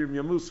l'michtav haririm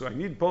yamusu. I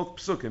need both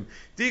psukim.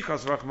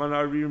 Dikas rachman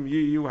haririm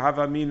yu have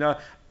amina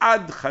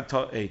ad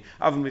chatoe,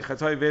 av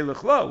michatoe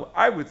ve'lech lo.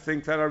 I would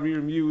think that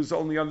haririm yu is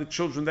only on the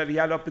children that he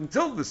had up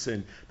until the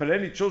sin, but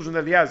any children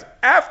that he has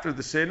after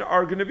the sin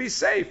are going to be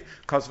safe.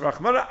 Because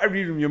rachman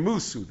haririm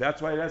yamusu.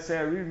 That's why I say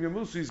haririm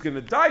yamusu. He's going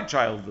to die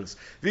childless.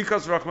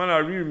 Because rachman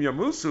haririm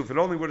yamusu. If it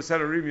only would have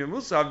said haririm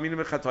yamusu,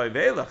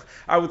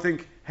 I would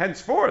think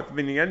henceforth,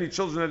 meaning any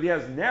children that he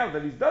has now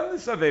that he's done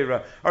this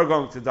Aveira are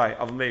going to die.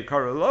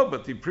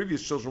 But the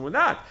previous children were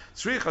not.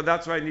 Sricha,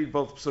 that's why I need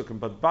both psukim.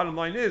 But bottom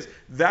line is,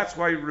 that's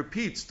why it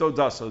repeats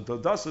Dodaso.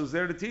 Dodaso is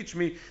there to teach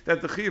me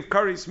that the Chi of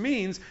Karis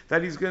means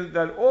that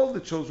that all the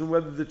children,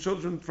 whether the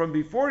children from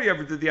before he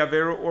ever did the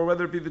Aveira or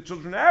whether it be the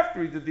children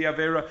after he did the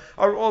Aveira,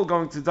 are all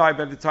going to die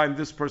by the time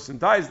this person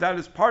dies. That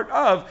is part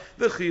of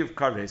the Chi of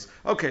Karis.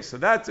 Okay, so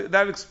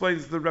that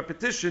explains the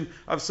repetition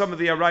of some of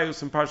the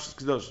Arayos and Parshas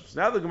Kedoshim.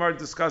 Now the Gemara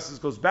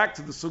goes back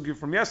to the sugya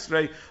from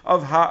yesterday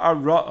of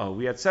ha'ara'ah.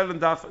 We had said in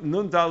Daf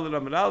Nun Daled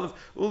Amud Aleph,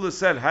 Ula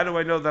said, how do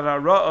I know that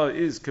ha'ara'ah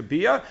is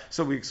kabiyah?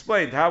 So we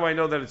explained how I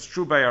know that it's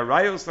true by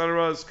arayos that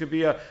ha'ara'ah is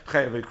kabiyah,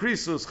 chayav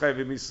krisus,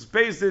 chayav misas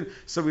bezdin.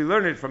 So we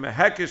learned it from a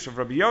hekesh of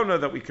Rabbi Yonah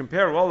that we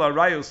compare all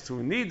arayos to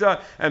a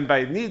nida, and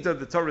by nida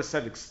the Torah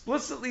said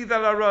explicitly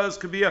that ha'ara'ah is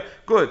kabiyah.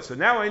 Good. So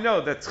now I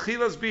know that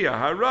tchilas biyah,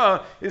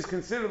 ha'ara'ah, is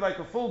considered like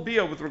a full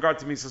biyah with regard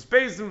to misas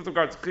bezdin, with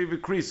regard to chayav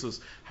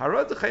krisus.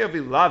 Ha'ara'ah chayav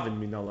ilavin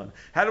minalan.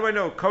 How do I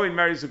know Kohen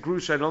marries a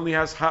grusha and only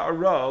has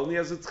ha'ara, only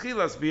has a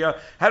tchilas biyah?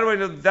 How do I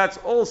know that's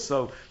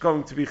also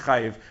going to be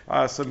chayiv?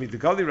 So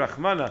midagali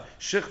rachmana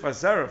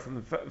shichvas zera, from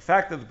the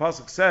fact that the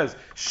pasuk says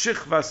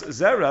shichvas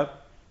zera,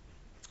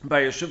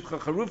 by a shivcha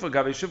charufa,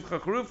 gabe shivcha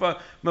charufa,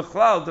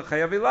 mechlal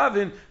dechayav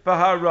lavin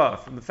bahara.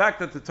 From the fact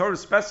that the Torah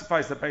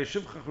specifies that by a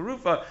shivcha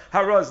charufa,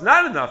 hara is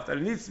not enough, that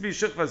it needs to be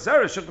shivcha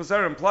zera. Shivcha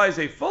zera implies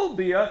a full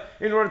bia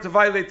in order to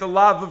violate the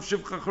lav of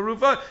shivcha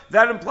charufa.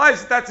 That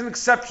implies that that's an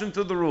exception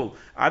to the rule.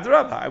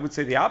 Adrabah, I would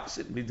say the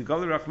opposite.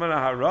 Midigali rachmana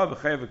hara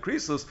b'chayav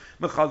krisus,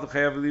 mechal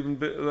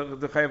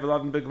dechayav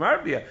lavin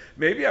b'gmar bia.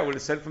 Maybe I would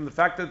have said from the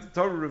fact that the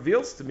Torah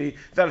reveals to me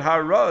that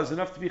hara is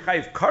enough to be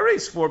chayav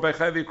kares for by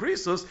chayav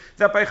krisus,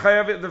 that by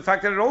chayav the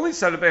fact that it only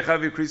said it by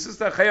chayav krisus,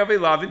 that chayav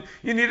lavin,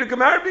 you need a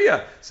gemar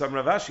bia. Some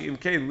Ravashi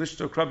imkein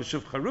lishto krab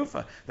shiv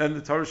charufa. Then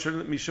the Torah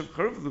shouldn't be shiv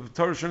charufa. The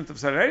Torah shouldn't have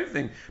said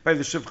anything by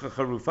the shivcha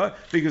charufa,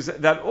 because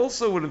that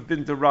also would have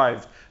been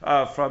derived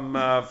from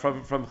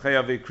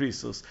chayav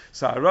krisus.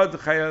 So arad the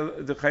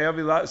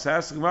chayav so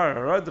ask gemara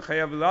arad the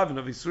chayav lavin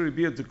of isuri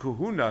bia de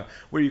kuhuna,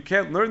 where you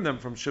can't learn them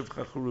from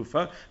shivcha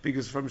charufa,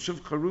 because from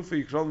shivcha charufa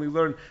you can only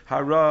learn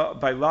hara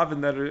by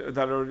lavin that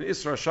are an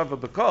isra shava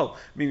bakal,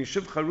 meaning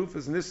shivcha charufa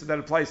is an isra that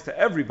applies to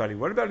everybody.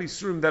 What about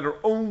isurim that are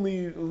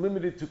only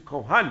limited to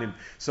kohanim?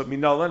 So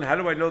minalan, how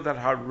do I know that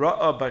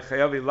hara by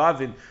chayav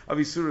lavin of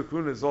isura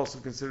kuna is also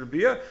considered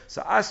bia?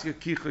 So asya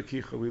kicha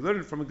kicha. We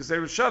learned it from a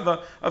gezeira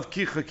shava of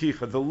kicha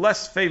kicha, the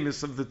less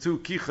famous of the two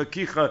kicha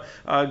kicha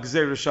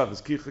gezeira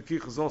shavas. Kicha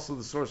kicha is also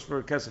the source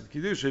for kesef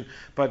kiddushin,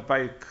 but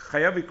by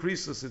chayav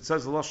krisus it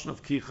says a lashon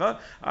of kicha,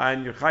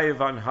 and you're chayav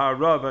on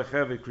hara by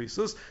chayav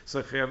krisus.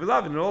 So chayav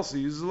lavin it also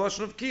uses a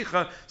lashon of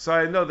kicha. So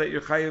I know that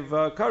you're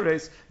chayav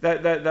kares,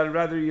 that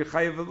rather you're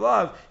chayav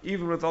lav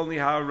even with only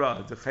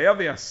hara. The chayav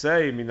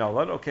yasei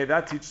minalan. Okay,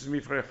 that teaches me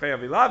for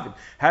chayav lavin.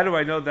 How do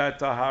I know that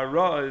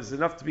hara is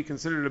enough to be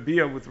considered a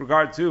bia with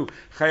regard to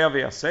chayav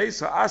yasei?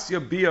 So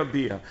asya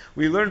bia.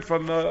 We learned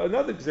from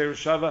another gezeira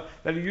shava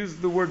that he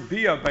used the word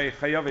bia by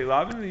chayav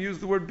lavin and he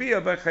used the word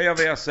bia by chayav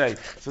yasei.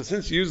 So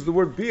since you used the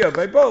word bia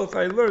by both,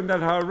 I learned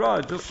that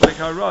hara, just like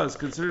hara is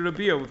considered a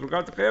bia with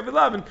regard to chayav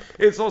lavin,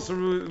 it's also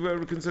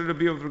considered a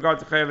bia with regard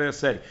to chayav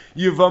yasei.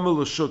 Yevamos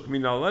l'shuk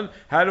minalan.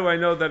 How do I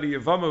know that a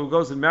yevama who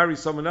goes and marries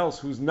someone else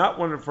who's not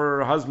one of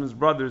her husband's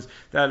brothers,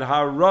 that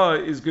hara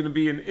is going to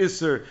be an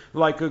isser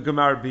like a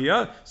gemar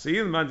bia? So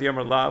yilaman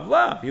diamar lav,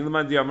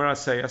 yilaman diamar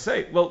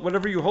asay. Well,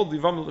 whatever you hold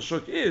yevama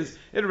l'shuk is,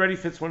 it already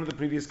fits one of the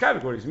previous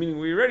categories. Meaning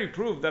we already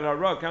proved that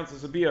hara counts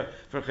as a bia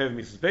for chayav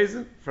misas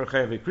bezin, for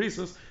chayav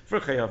krisus, for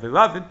chayav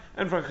lavin,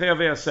 and for chayav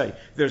asay.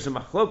 There's a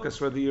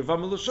machlokas where the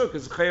yevama l'shuk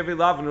is chayav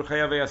lavin or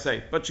chayav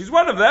asay, but she's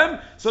one of them,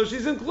 so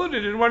she's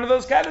included in one of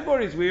those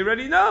categories. We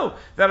already know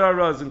that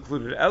hara is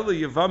included. Ela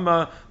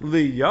yevama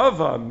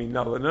liyava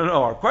minala. No.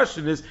 Our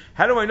question is,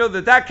 how do I know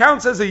that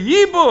counts as a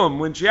yibum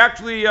when she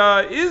actually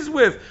is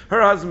with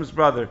her husband's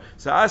brother?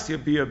 So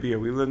asya bia.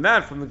 We learn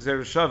that from the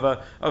gezeira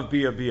shava of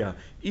bia.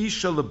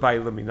 Isha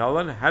lebayla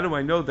minalan. How do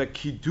I know that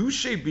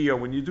kiddushay bia,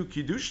 when you do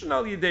kiddushin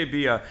al yedei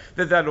bia,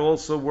 that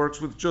also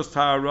works with just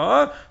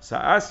hara?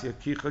 Sa'asya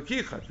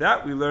kicha.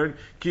 That we learn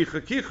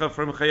kicha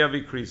from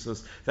chayav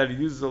krisus. That he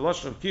uses the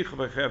lashon of kicha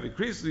by chayav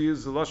krisus. He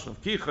uses the lashon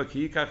of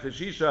kicha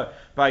cheshisha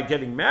by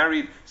getting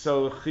married.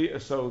 So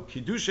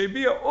kiddushay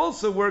bia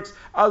also works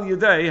al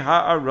yedei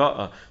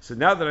ha'ara. So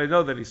now that I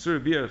know that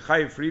isur bia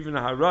chayav for even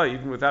a hara,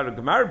 even without a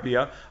gemar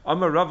bia,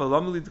 amar rava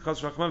lamali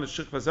d'chas rachman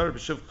shich vazar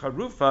b'shiv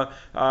charufa.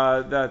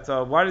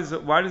 Why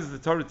does the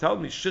Torah tell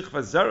me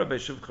shikva zera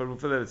be'shiv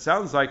charufa, that it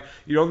sounds like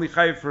you're only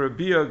chayiv for a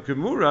bia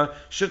gemura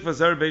shikva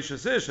zera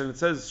be'eshes ish, and it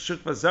says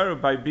shikva zera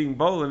by being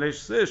bol and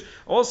eshes ish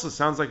also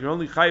sounds like you're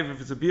only chayiv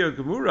if it's a bia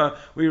gemura.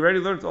 We already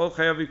learned all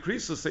chayav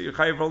krisus that you're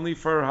chayiv only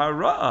for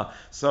hara.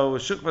 So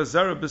shikva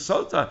zera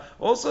besota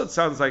also it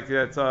sounds like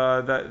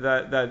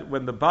that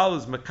when the baal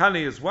is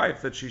makani his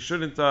wife, that she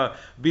shouldn't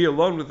be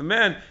alone with the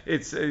man.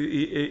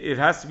 It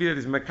has to be that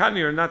he's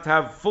makani or not to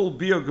have full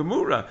bia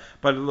gemura,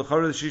 but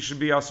she should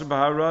be asur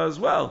bahara as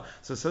well.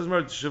 So it says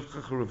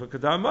shivcha charufa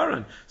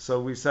kadamaran. So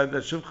we said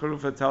that shivcha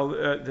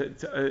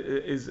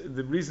charufa is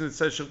the reason it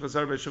says shivcha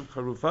zara by shivcha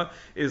charufa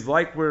is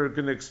like we're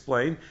going to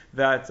explain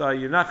that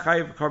you're not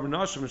chayiv karban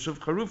asham and shivcha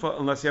charufa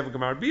unless you have a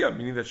gemar bia,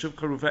 meaning that shivcha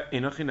charufa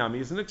enochinami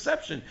is an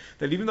exception.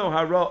 That even though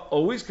hara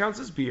always counts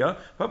as bia,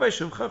 but by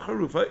shivcha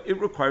charufa it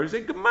requires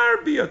a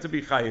gemar bia to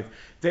be chayiv.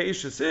 The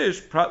ishes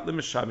ish prat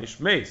lemeshamish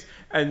meis,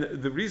 and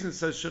the reason it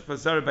says shivcha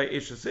zara by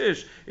ishes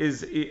ish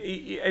is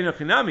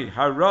enochinami.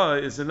 Hara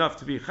is enough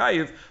to be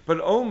chayiv,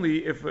 but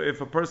only if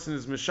a person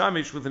is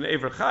mishamish with an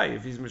aver chayiv.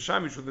 If he's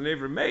mishamish with an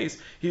aver mace,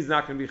 he's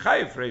not going to be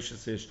chayiv for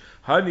eshes ish.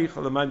 Hani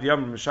chalaman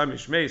diyam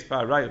mishamish mace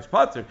by arayos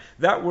pater.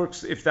 That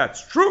works if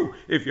that's true.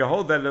 If you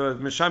hold that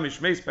mishamish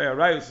mace by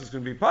arayos is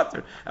going to be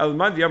pater,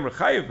 alaman diyam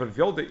chayiv. But if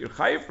you hold that you're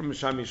chayiv from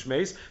mishamish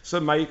mace,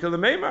 so ma'ika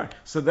lemeimar.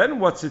 So then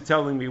what's it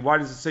telling me? Why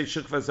does it say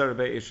shikva zara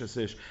by eshes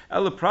ish?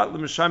 Ela prat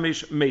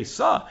lemishamish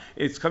mesa.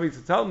 It's coming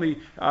to tell me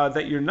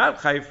that you're not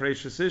chayiv for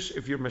eshes ish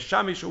if you're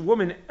mishamish a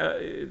woman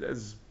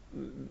as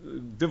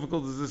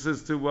difficult as this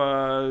is to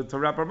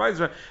wrap our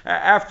minds around,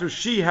 after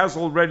she has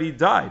already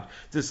died.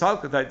 I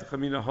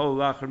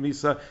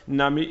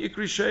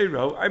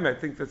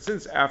might think that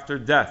since after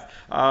death,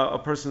 a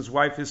person's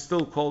wife is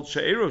still called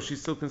she'ero,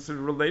 she's still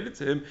considered related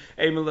to him.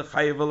 I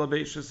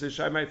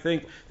might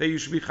think that you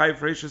should be chayiv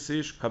for eishes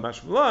ish,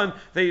 kamash malan,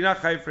 that you're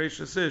not chayiv for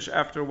eishes ish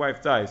after a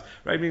wife dies.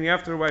 Right? Meaning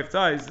after a wife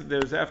dies,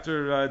 there's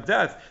after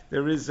death,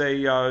 there is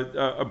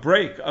a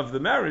break of the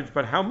marriage,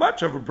 but how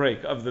much of a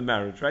break of the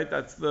marriage? Right?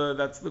 That's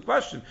the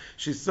question.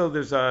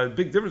 There's a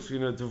big difference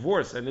between a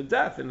divorce and a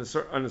death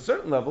on a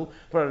certain level,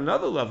 but on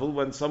another level,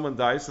 when someone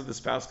dies, so the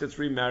spouse gets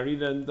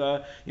remarried, and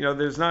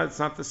it's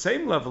not the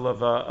same level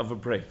of a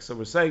break. So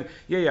we're saying,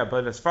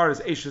 but as far as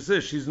eishes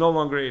ish, she's no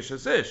longer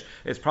eishes ish.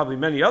 It's probably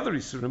many other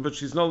isurim, but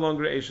she's no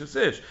longer eishes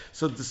ish.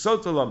 So the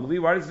sota lamli,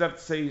 why does it have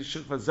to say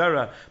shikva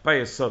zera by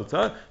a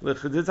sota?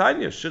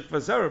 L'cheditanya shikva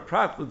zera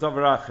prat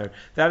l'davar acher.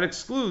 That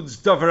excludes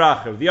davar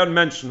acher, the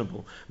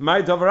unmentionable.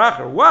 My davar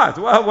acher, what?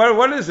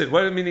 What is it?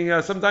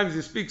 Meaning sometimes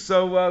you speak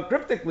so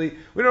cryptically,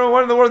 we don't know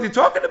what in the world you're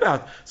talking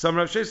about. Some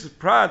Rav Sheshes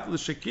prat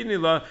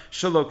l'shekinila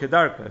shelo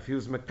kedarka. If he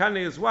was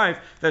mekane his wife,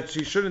 that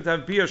she shouldn't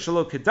have bia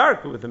shelo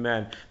kedarka with a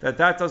man, that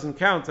doesn't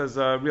count as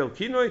a real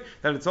kinoi,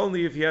 that it's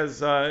only if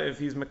he's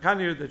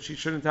mekanir that she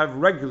shouldn't have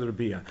regular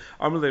bia.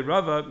 Amalei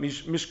Rava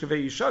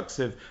mishkavei yisha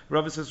ksiv.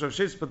 Rava says Rav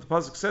Sheshes, but the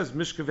pasuk says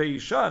mishkavei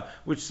yisha,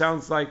 which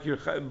sounds like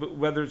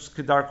whether it's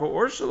kedarka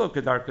or shelo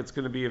kedarka, it's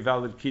going to be a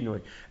valid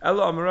kinoi.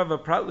 Elo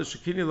amarava prat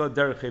l'shekinila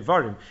derech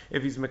evarim.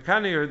 If he's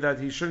mekanir that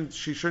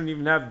she shouldn't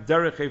even have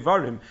derech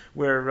evarim,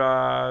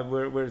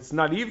 where it's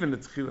not even a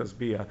tchilas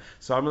bia.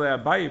 So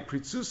Amalei Abaye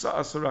pritzusa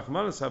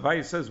asarachmanas.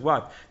 Abaye says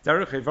what?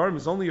 Derech evarim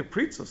is only a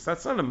pritzus.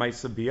 That's not a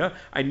maisa bia.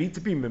 I need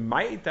to be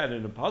memayit that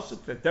in a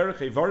pasuk that derech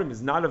evarim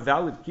is not a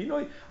valid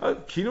kinoi.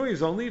 Kinoi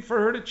is only for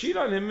her to cheat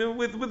on him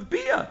with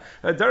bia.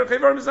 Derech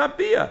evarim is not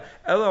bia.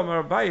 Elo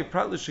amar Abaye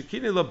prat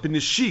l'shekinila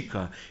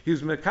b'neshika. He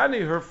was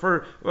mekane her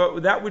for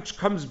that which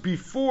comes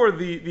before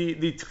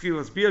the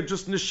tchilas bia,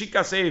 just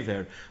neshikas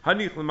ever.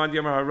 Hanich l'mad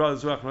yamar hara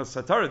zu achnas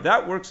satara.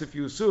 That works if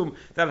you assume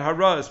that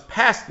hara is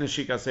past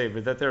neshikas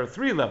ever. That there are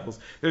three levels.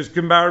 There's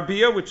gemar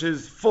bia, which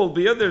is full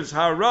bia. There's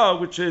hara,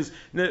 which is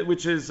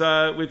hachnasa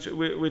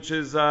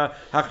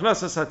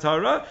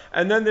satara,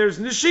 and then there's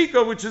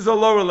neshika, which is a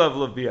lower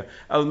level of bia.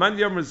 Al man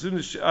yamar zu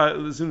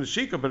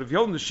neshika. But if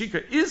your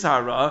neshika is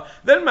hara,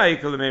 then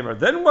ma'ikal meimar.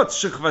 Then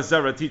what's shikva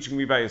zera teaching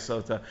me by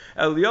yisota?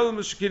 El yolam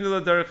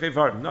shekinila derech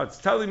evarim. No, it's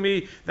telling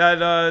me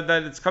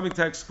that it's coming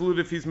to exclude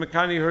if he's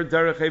mekani her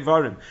derech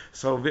evarim.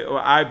 So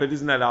but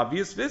isn't that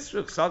obvious?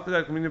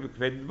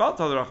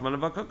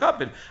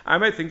 I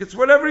might think it's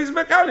whatever he's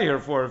mekani her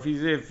for. If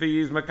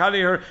he's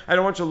mekani her, I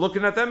don't want you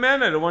looking at that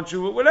man. I don't want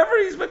you whatever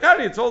he's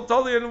mekani. It's all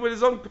totally with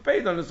his own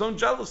paid on his own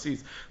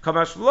jealousies.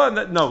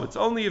 No, it's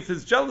only if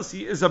his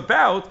jealousy is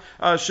about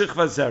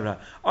shikva zera.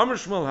 Amr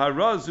Shmuel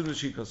hara zu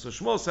neshika. So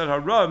Shmuel said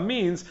hara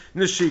means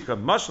neshika.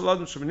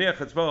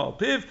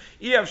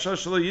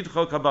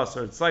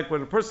 It's like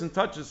when a person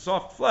touches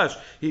soft flesh,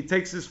 he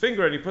takes his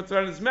finger and he puts it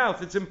on his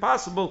mouth. It's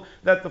impossible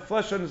that the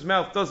flesh on his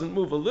mouth doesn't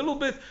move a little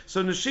bit.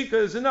 So neshika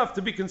is enough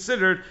to be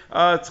considered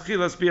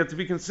tchilas bia, to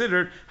be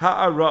considered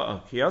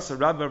ha'ara. Kiyasa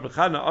Rabbi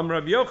Bechana Amr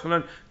Rabbi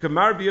Yochanan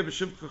Gemar bia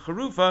b'shivcha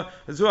charufa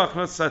zu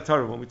achnas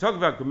satar. When we talk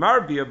about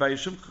gemar bia by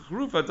shivcha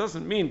charufa, it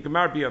doesn't mean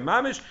gemar bia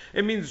mamish.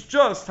 It means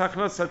just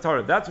achnas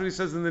satar. That's what he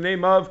says in the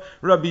name of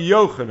Rabbi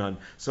Yochanan.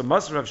 So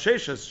Masr Rav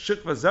Sheshes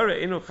shikva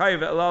zera enu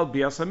chayiv elal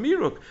biasa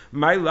miruk.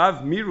 My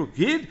love miruk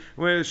hid.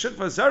 When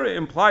shikva zera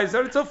implies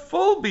that it's a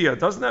full bia.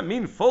 Doesn't that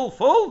mean full?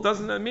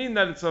 Doesn't that mean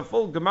that it's a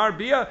full gemar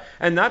bia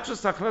and not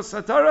just achnas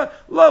satara?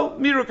 Lo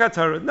miruk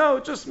atara. No,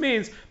 it just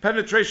means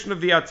penetration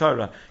of the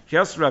atara.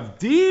 Kias Rav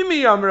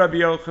Dimi Am Rabbi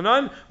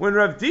Yochanan. When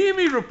Rav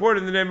Dimi reported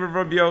in the name of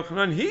Rabbi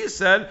Yochanan, he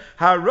said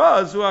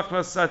hara zu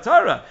achnas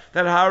satara.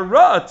 That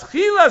hara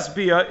tchilas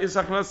bia is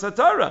achnas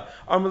satara.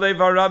 Amalei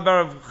v'Rav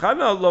Bar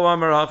Chana lo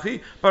amar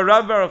hachi. But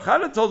Rav Bar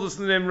Chana told us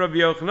in the name of Rabbi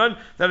Yochanan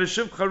that a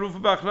shiv charufa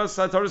b'achnas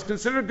satara is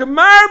considered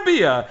gemar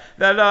bia.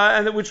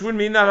 And which would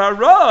mean that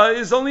hara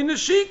is only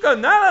neshika,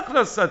 not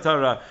achnas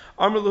satara.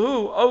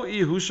 Amarlahu, o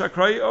ihu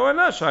shakrai, o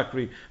ana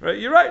shakri. Right,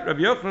 you're right.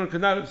 Rabbi Yochanan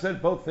could not have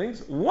said both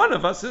things. One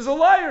of us is a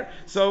liar.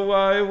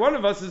 So one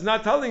of us is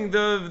not telling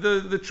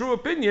the true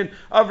opinion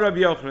of Rabbi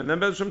Yochanan.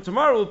 Then from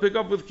tomorrow we'll pick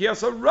up with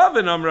Kiyasa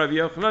Ravin Am Rabbi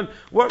Yochanan,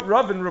 what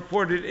Ravin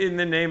reported in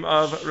the name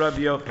of Rabbi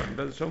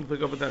Yochanan. We'll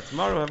pick up with that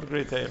tomorrow. Have a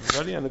great day,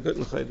 everybody, and a good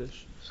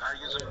Chodesh.